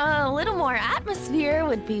then? A little more atmosphere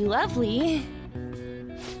would be lovely.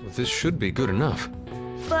 Well, this should be good enough.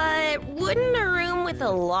 But wouldn't a room with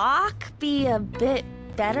a lock be a bit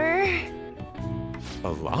better? A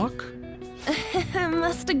lock?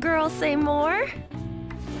 Must a girl say more?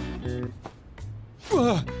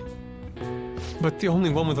 But the only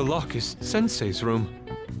one with a lock is Sensei's room.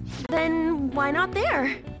 Then why not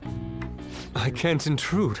there? I can't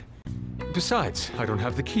intrude. Besides, I don't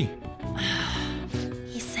have the key.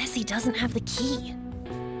 He says he doesn't have the key.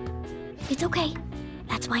 It's okay.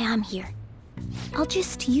 That's why I'm here. I'll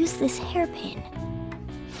just use this hairpin.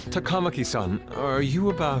 Takamaki-san, are you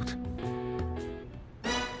about...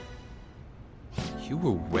 You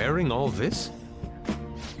were wearing all this?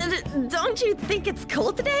 Don't you think it's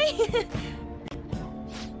cold today?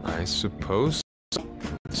 I suppose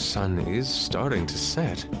the sun is starting to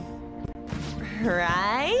set.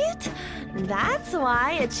 Right? That's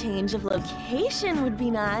why a change of location would be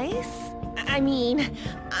nice. I mean,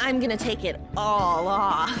 I'm gonna take it all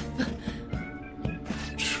off.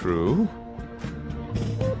 True.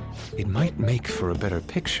 It might make for a better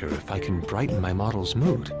picture if I can brighten my model's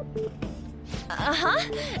mood. Uh-huh,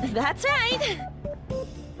 that's right.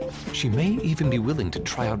 She may even be willing to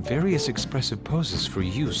try out various expressive poses for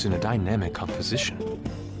use in a dynamic composition.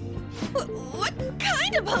 What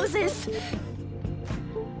kind of poses?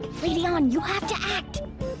 Lady On, you have to act.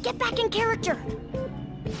 Get back in character.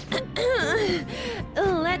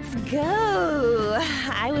 Let's go.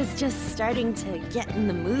 I was just starting to get in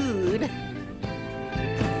the mood.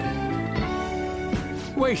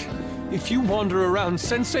 Wait! If you wander around,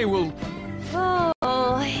 Sensei will...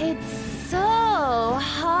 Oh, it's so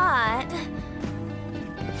hot.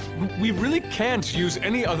 We really can't use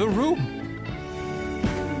any other room.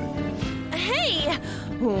 Hey,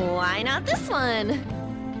 why not this one?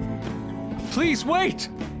 Please wait!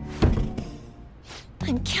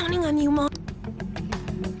 I'm counting on you, Mom.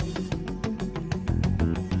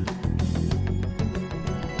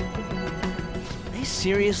 Are they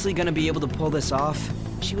seriously gonna be able to pull this off?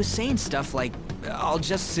 She was saying stuff like, I'll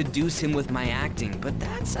just seduce him with my acting, but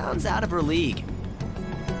that sounds out of her league.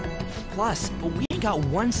 Plus, we ain't got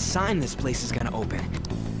one sign this place is gonna open.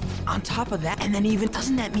 On top of that, and then even,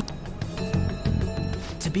 doesn't that mean...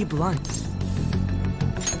 To be blunt,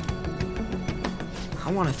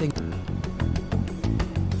 I wanna think...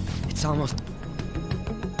 It's almost...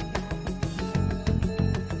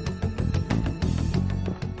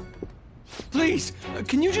 Please,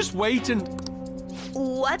 can you just wait and...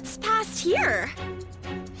 What's past here?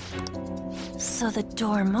 So the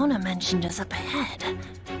door Mona mentioned is up ahead.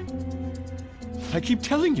 I keep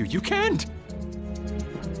telling you, you can't!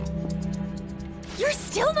 You're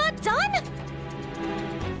still not done?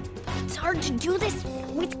 It's hard to do this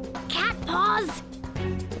with cat paws.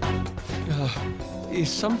 Is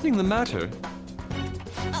something the matter?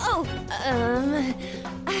 Oh,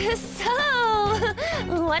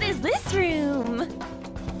 so, what is this room?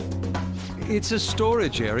 It's a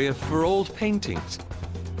storage area for old paintings.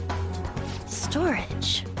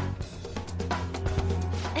 Storage.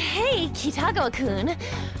 Hey, Kitagawa-kun,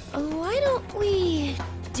 why don't we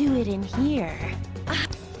do it in here?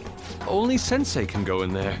 Only Sensei can go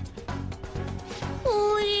in there.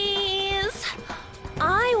 Please,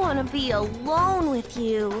 I want to be alone with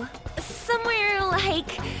you. Somewhere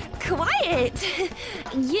like quiet.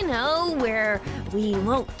 You know, where we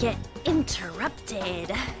won't get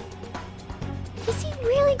interrupted. Is he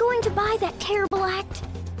really going to buy that terrible act?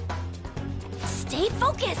 Stay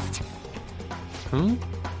focused. Hmm?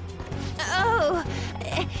 Oh,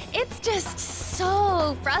 it's just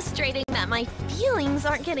so frustrating that my feelings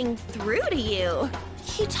aren't getting through to you.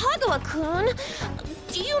 Kitagawa-kun,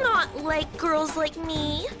 do you not like girls like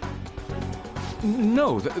me?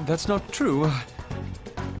 No, that's not true.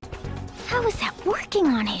 How is that working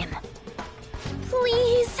on him?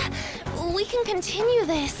 Please, we can continue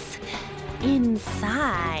this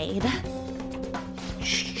inside.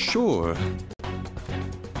 Sure.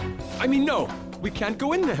 I mean, no, we can't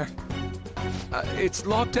go in there. It's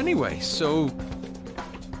locked anyway, so...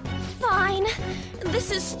 Fine. This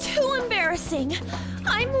is too embarrassing.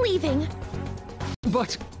 I'm leaving.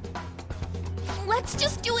 But... Let's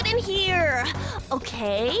just do it in here,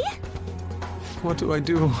 okay? What do I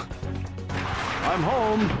do? I'm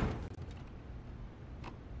home.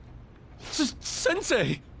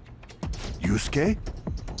 Sensei! Yusuke?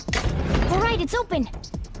 All right, it's open.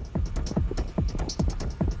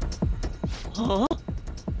 Huh?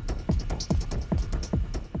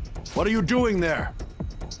 What are you doing there?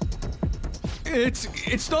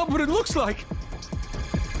 It's not what it looks like.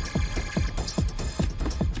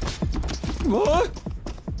 What?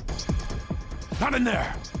 Not in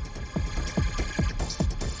there.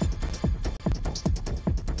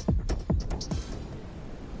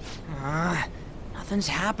 Nothing's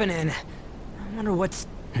happening. I wonder what's...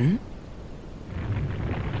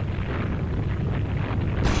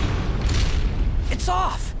 It's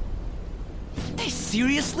off! They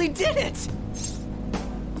seriously did it!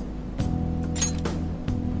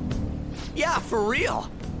 Yeah, for real!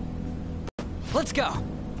 Let's go!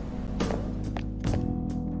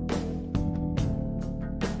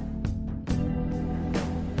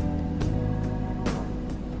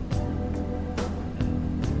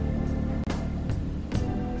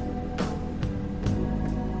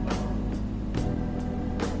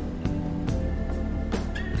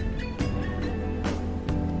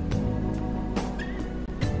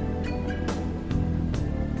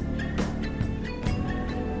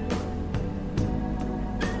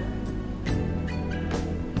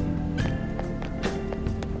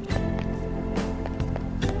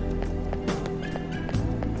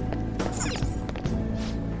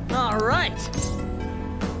 All right!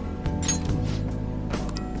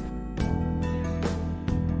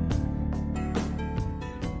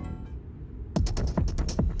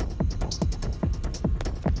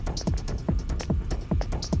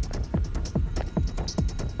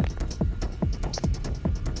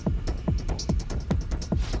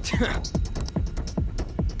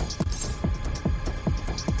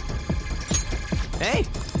 Hey!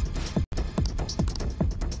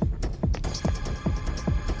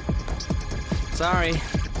 Sorry.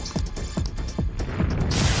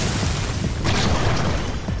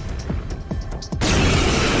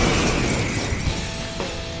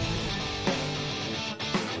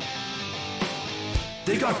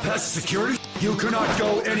 They got past security? You cannot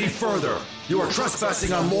go any further. You are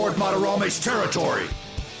trespassing on Lord Madarame's territory.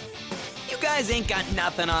 You guys ain't got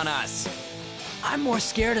nothing on us. I'm more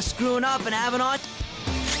scared of screwing up and having on...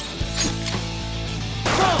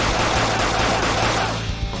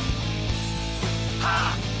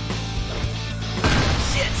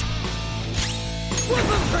 Shit! Whoop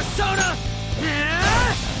him, Persona!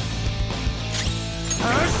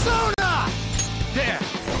 Persona! There!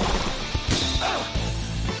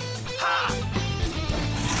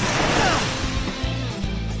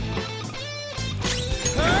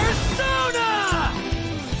 Persona!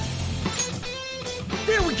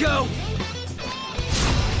 There we go!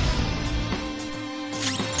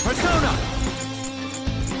 Persona!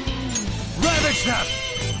 Ravage them!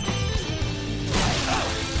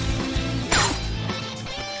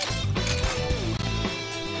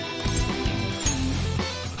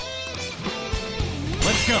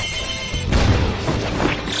 Let's go!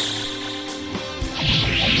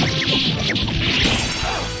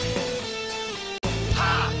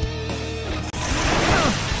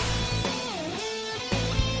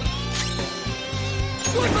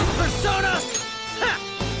 Flip him, Persona!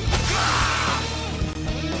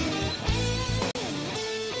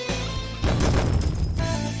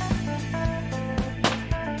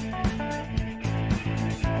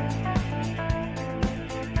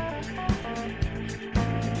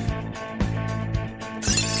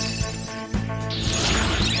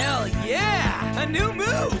 Hell yeah! A new move!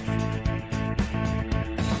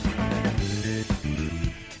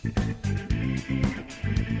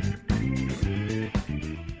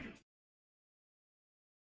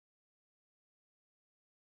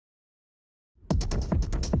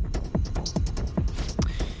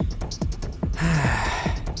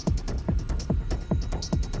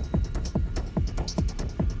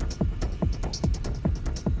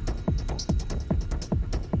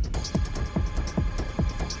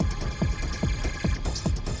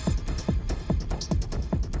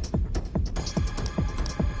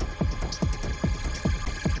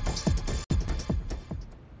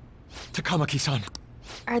 Takamaki-san.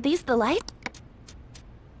 Are these the lights?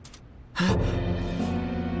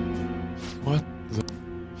 What the...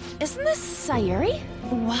 Isn't this Sayuri?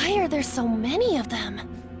 Why are there so many of them?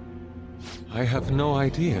 I have no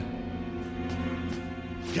idea.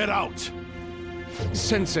 Get out!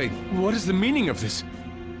 Sensei, what is the meaning of this?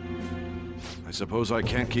 I suppose I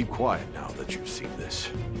can't keep quiet now that you've seen this.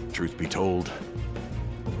 Truth be told,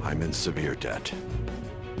 I'm in severe debt.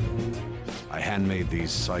 I handmade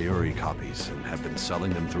these Sayuri copies and have been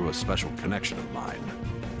selling them through a special connection of mine.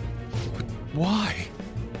 But why?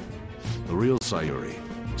 The real Sayuri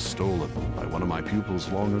was stolen by one of my pupils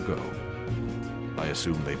long ago. I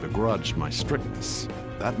assume they begrudged my strictness.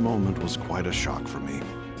 That moment was quite a shock for me.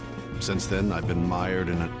 Since then, I've been mired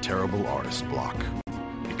in a terrible artist block.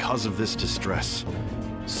 Because of this distress,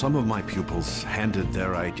 some of my pupils handed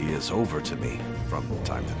their ideas over to me from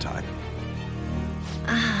time to time.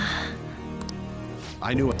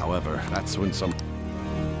 I knew, however, that's when some...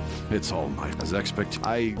 It's all my... As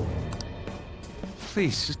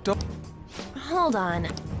Please, don't... Hold on.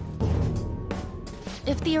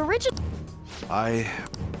 If the original...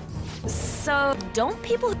 So, don't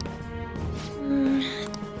people...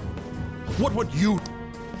 What would you...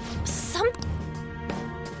 Some...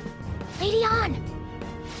 Lady On!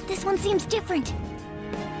 This one seems different.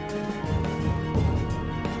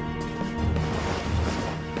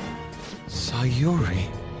 Sayuri.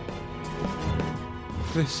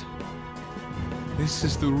 This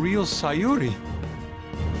is the real Sayuri.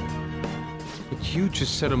 But you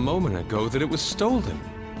just said a moment ago that it was stolen.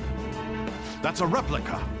 That's a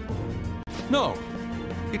replica! No,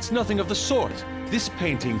 it's nothing of the sort. This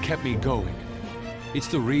painting kept me going. It's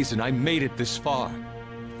the reason I made it this far.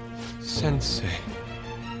 Sensei,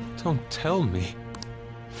 don't tell me.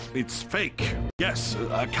 It's fake. Yes,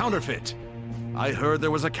 a counterfeit. I heard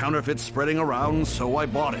there was a counterfeit spreading around, so I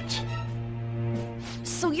bought it.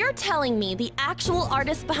 So you're telling me the actual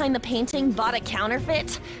artist behind the painting bought a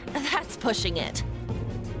counterfeit? That's pushing it.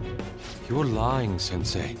 You're lying,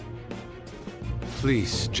 Sensei.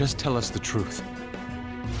 Please, just tell us the truth.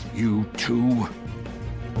 You too?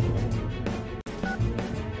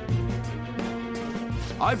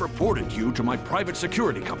 I've reported you to my private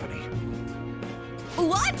security company.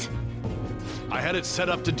 What? I had it set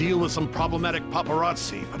up to deal with some problematic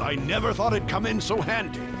paparazzi, but I never thought it'd come in so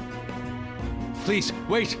handy. Please,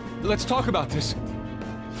 wait. Let's talk about this.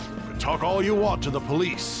 But talk all you want to the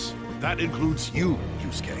police. That includes you,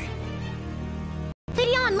 Yusuke.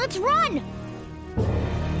 Lady On, let's run!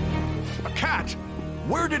 A cat?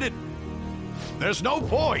 Where did it... There's no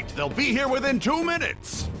point. They'll be here within 2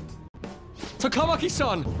 minutes.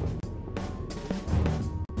 Takamaki-san!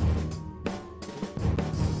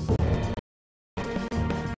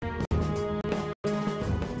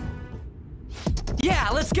 Yeah,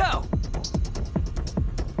 let's go!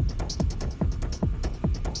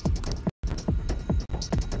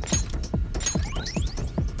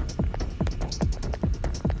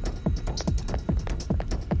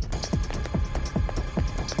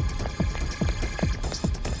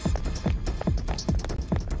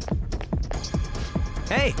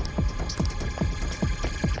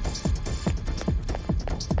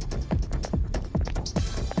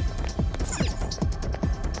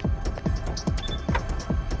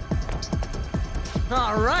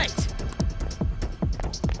 All right!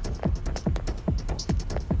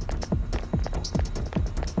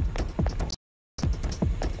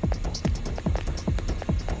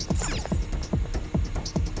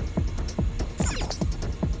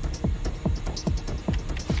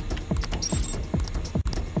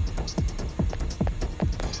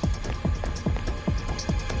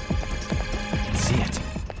 See it.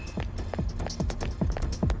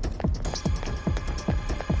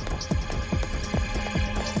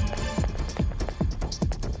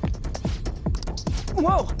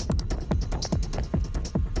 Whoa!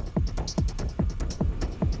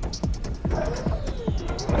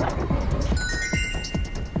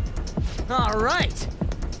 All right!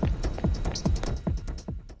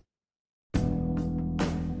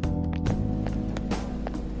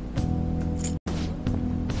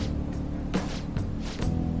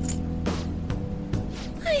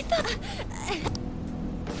 I thought...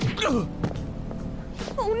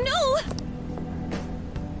 Oh no!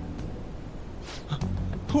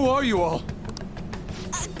 Who are you all?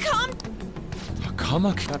 Come...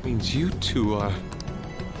 Akamak? That means you two are...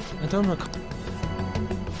 I don't recall...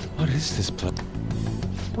 What is this place?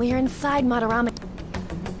 We're inside Madarame.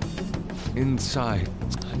 Inside.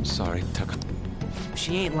 I'm sorry, Taka.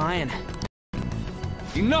 She ain't lying.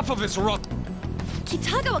 Enough of this rot!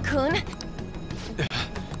 Kitagawa-kun!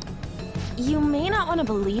 You may not want to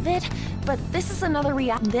believe it, but this is another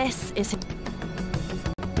This is...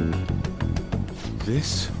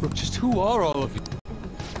 This? Just who are all of you?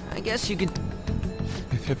 I guess you could...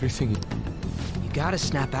 With everything... You gotta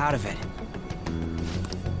snap out of it.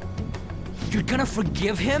 You're gonna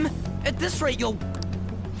forgive him? At this rate, you'll...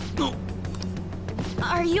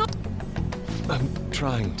 Are you... I'm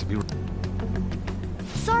trying to be...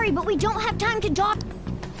 Sorry, but we don't have time to talk.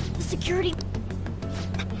 The security...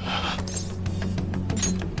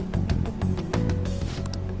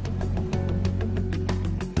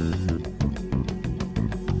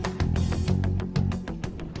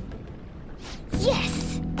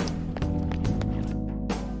 Yes!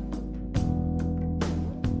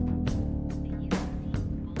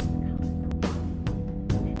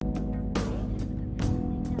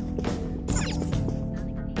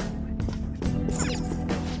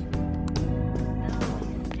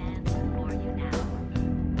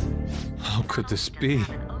 How could this be? An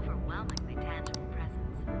overwhelmingly tangible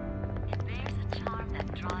presence. It bears a charm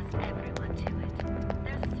that draws everyone to it.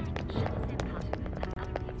 There's a certain je ne sais pas to it that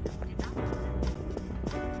other pieces do not possess.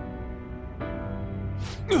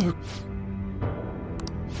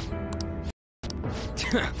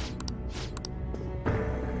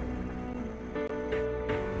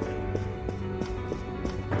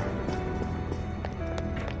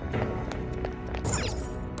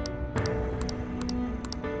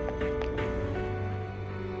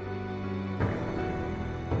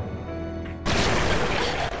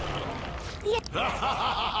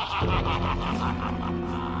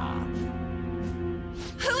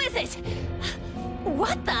 Who is it?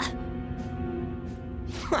 What the...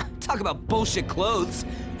 Talk about bullshit clothes.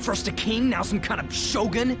 First a king, now some kind of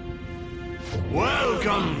shogun.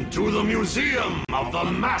 Welcome to the Museum of the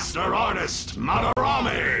Master Artist,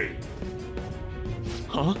 Madarame!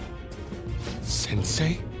 Huh?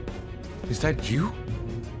 Sensei? Is that you?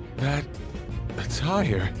 That...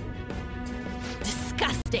 attire?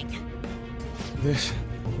 Disgusting. This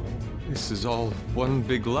is all one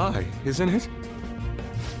big lie, isn't it?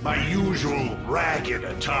 My usual ragged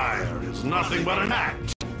attire is nothing but an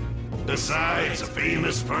act. Besides a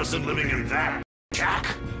famous person living in that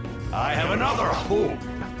shack, I have another home.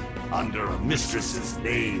 Under a mistress's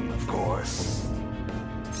name, of course.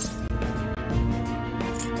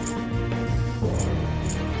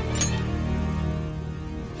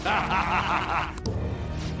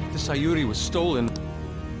 The Sayuri was stolen.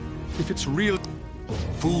 If it's real...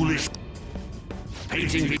 Foolish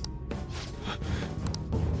painting the...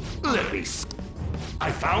 Let me see.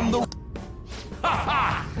 I found the...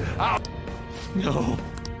 Ha ha! No.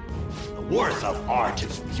 The worth of art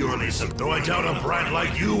is purely sub... Though I doubt a brat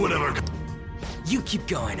like you would ever... You keep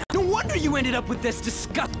going. No wonder you ended up with this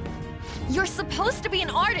disgust... You're supposed to be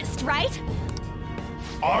an artist, right?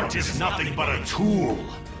 Art is nothing but a tool.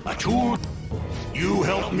 A tool... You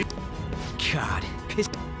help me... God, piss...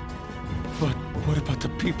 But what about the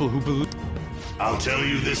people who believe... I'll tell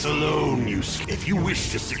you this alone, if you wish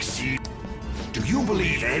to succeed, do you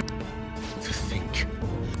believe it? To think...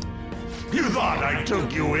 You thought I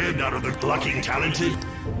took you in out of the lucky talented?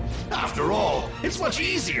 After all, it's much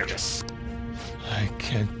easier to I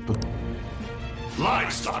can't believe...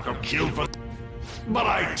 Livestock are killed for... But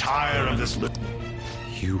I tire of this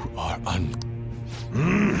You are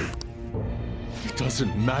It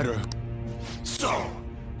doesn't matter. So,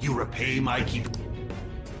 you repay my keep.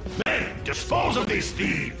 Men, dispose of these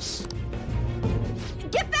thieves!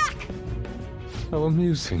 Get back! How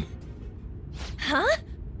amusing. Huh?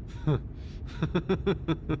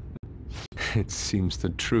 It seems the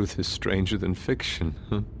truth is stranger than fiction,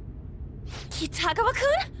 huh?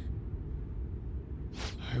 Kitagawa-kun?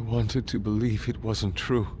 I wanted to believe it wasn't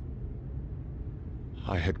true.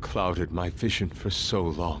 I had clouded my vision for so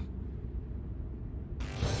long.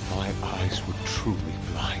 My eyes were truly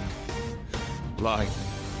blind. Blind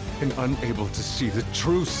and unable to see the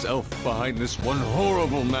true self behind this one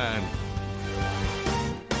horrible man.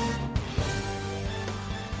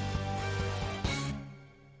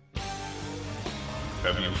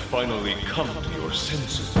 Have you finally come to your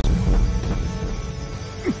senses?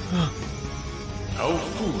 How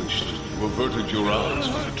foolishly you averted your eyes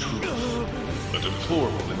from the truth. A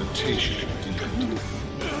deplorable imitation indeed.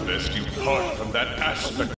 Lest you part from that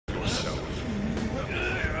aspect of yourself.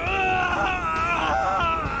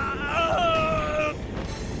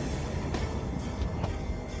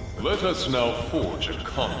 Let us now forge a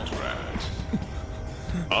contract.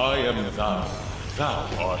 I am thou, thou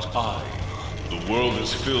art I. The world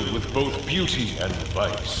is filled with both beauty and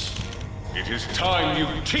vice. It is time you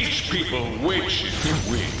teach people which is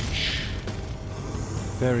which.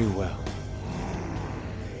 Very well.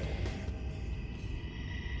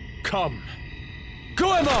 Come!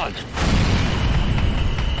 Goemon!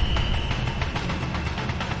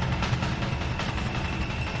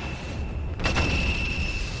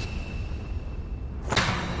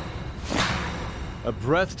 A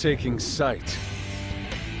breathtaking sight.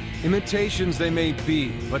 Imitations they may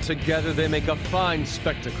be, but together they make a fine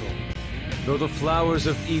spectacle. Though the flowers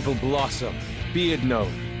of evil blossom, be it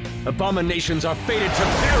known, abominations are fated to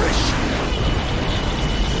perish!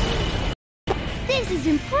 This is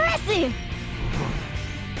impressive!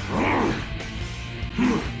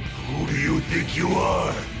 Who do you think you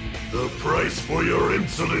are? The price for your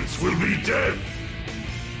insolence will be death!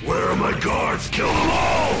 Where are my guards? Kill them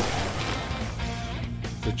all!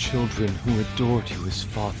 The children who adored you as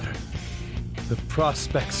father. The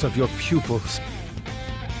prospects of your pupils.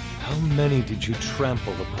 How many did you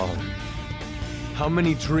trample upon? How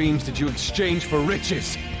many dreams did you exchange for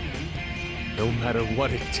riches? No matter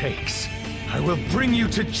what it takes, I will bring you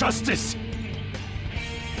to justice!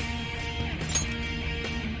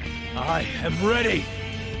 I am ready!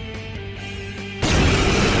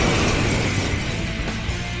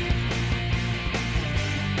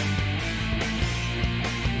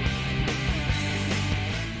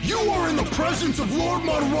 You are in the presence of Lord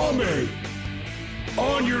Madarame!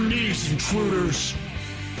 On your knees, intruders!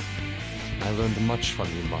 I learned much from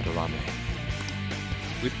you, Madarame.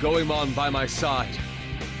 With Goemon by my side,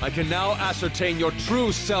 I can now ascertain your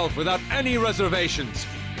true self without any reservations.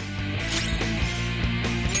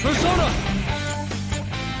 Persona!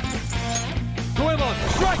 Goemon,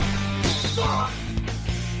 strike!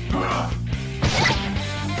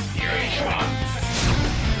 Here he comes!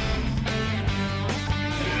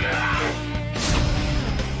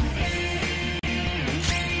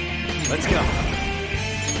 Let's go.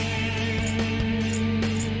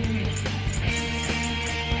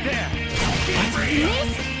 There!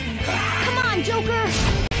 Miss? Come on, Joker!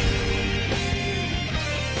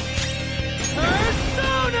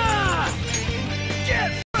 Persona!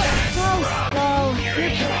 Get Go, Skull.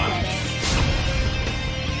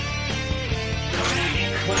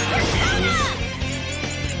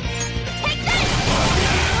 Take this!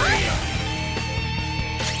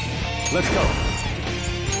 Let's go.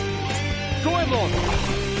 Goemon!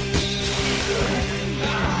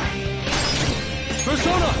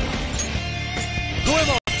 Persona!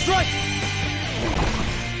 Goemon, strike!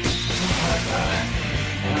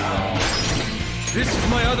 This is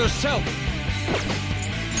my other self!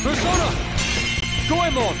 Persona!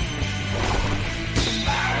 Goemon!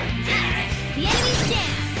 The enemy's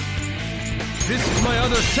down! This is my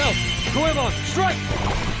other self! Goemon, strike!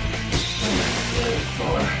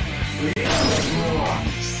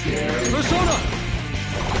 Persona!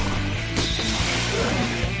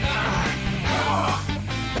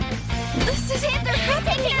 This is it! They're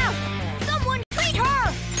helping him! Someone treat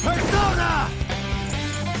her! Persona!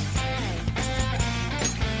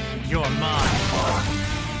 You're mine.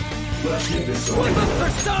 Let's get this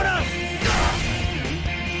Persona!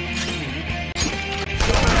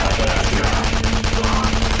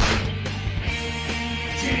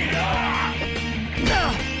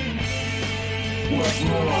 What's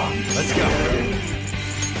wrong? Let's go.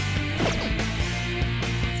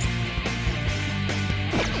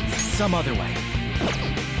 Some other way.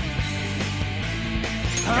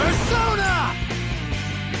 Persona!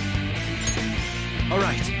 All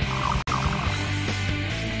right.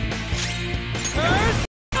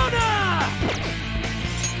 Persona!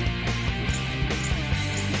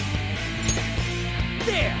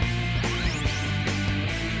 There!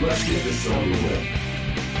 Let's get this over with.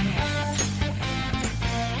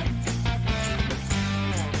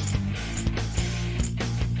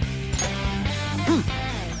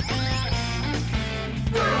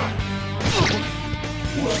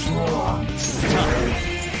 What's wrong?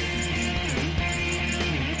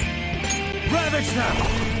 Ravage them!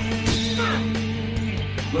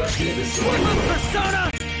 Let's get this over with. Persona!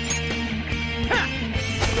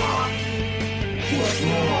 What's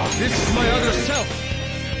wrong? This is my other self!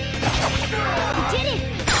 You did it!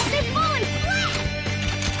 They've fallen flat!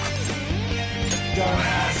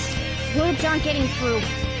 Dumbass! Words aren't getting through.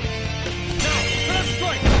 Now, first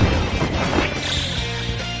strike!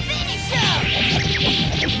 Finish him!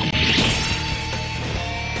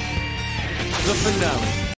 The finale.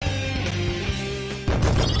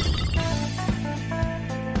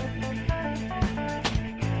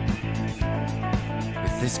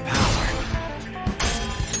 With this power,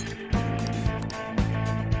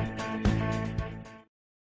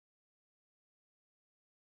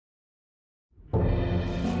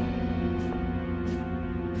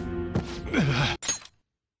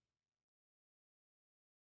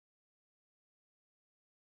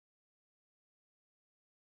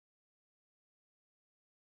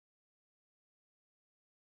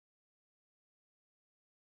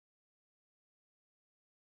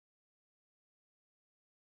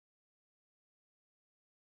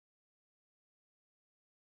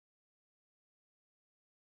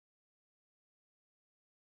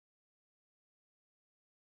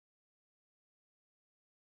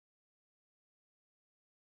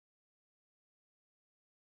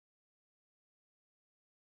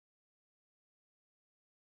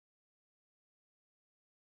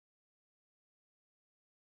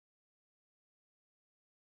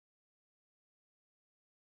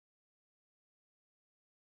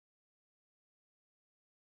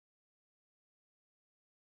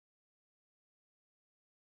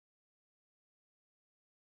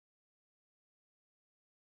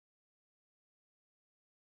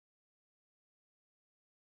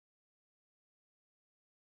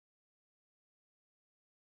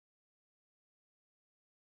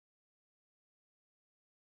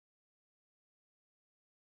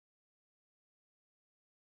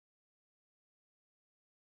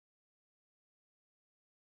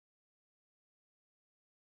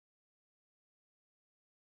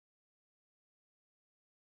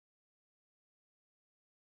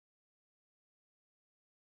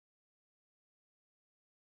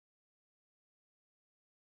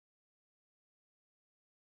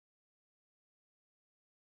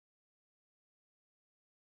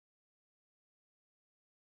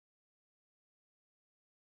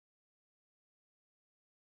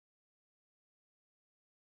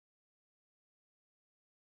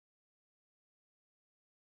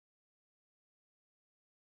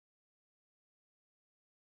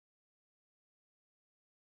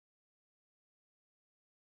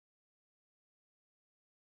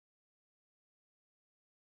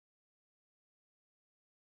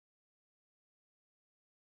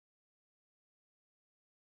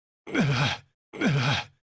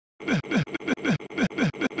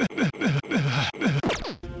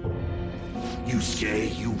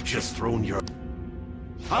 Yusuke, you've just thrown your...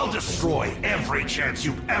 I'll destroy every chance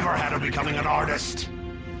you've ever had of becoming an artist!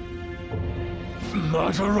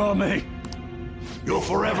 Madarame! You'll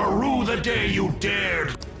forever rue the day you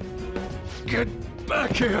dared! Get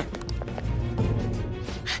back here!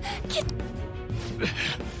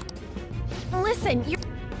 Listen, you're...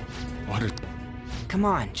 What is... Come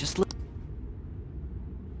on, just look.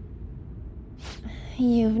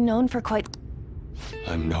 You've known for quite...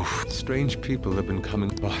 I'm no... Strange people have been coming,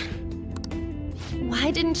 but...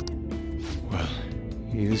 Why didn't... Well,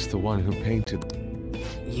 he is the one who painted...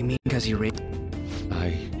 You mean because you raped?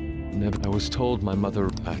 I was told my mother...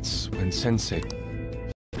 That's when Sensei...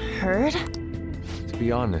 Heard? To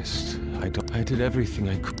be honest, I did everything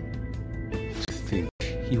I could to think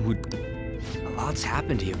he would... A lot's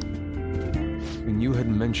happened to you. When you had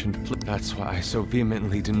mentioned that's why I so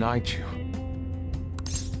vehemently denied you.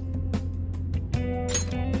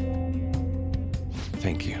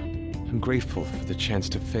 Thank you. I'm grateful for the chance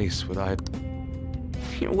to face what I...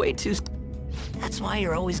 You're way too... That's why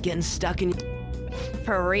you're always getting stuck in...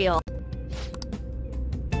 For real.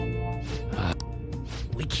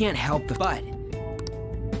 We can't help the... But...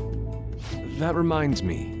 That reminds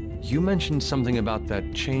me. You mentioned something about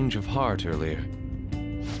that change of heart earlier.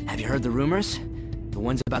 Have you heard the rumors? The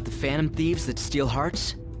ones about the Phantom Thieves that steal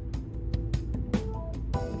hearts?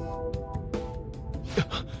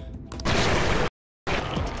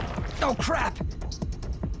 Oh, crap!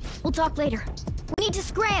 We'll talk later. We need to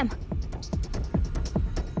scram!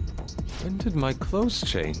 When did my clothes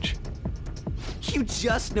change? You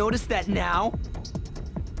just noticed that now?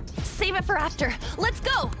 Save it for after. Let's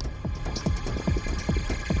go!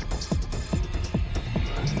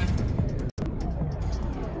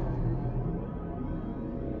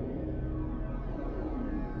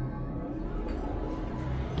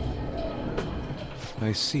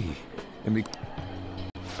 I see.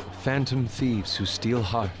 Phantom thieves who steal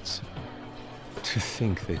hearts. To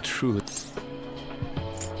think they truly...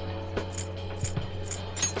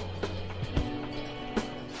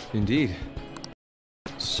 Indeed.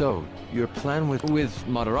 So, your plan with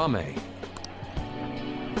Madarame.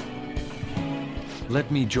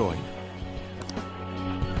 Let me join.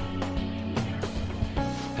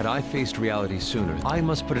 Had I faced reality sooner, I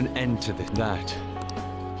must put an end to that.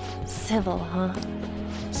 Civil, huh?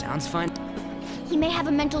 Sounds fine. He may have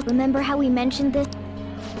a mental... Remember how we mentioned this?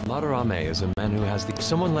 Madarame is a man who has the... If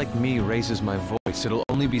someone like me raises my voice, it'll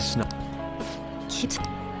only be snubbed.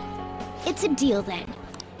 It's a deal then.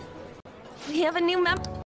 We have a new member.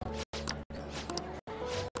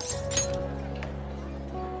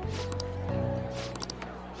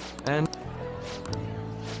 And...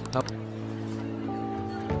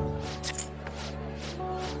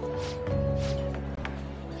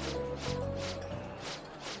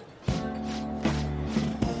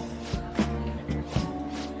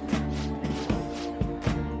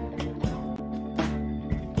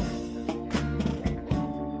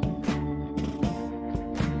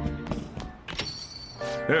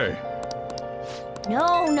 Hey,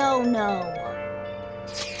 No, no, no.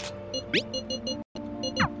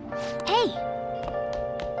 Hey,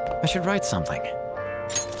 I should write something.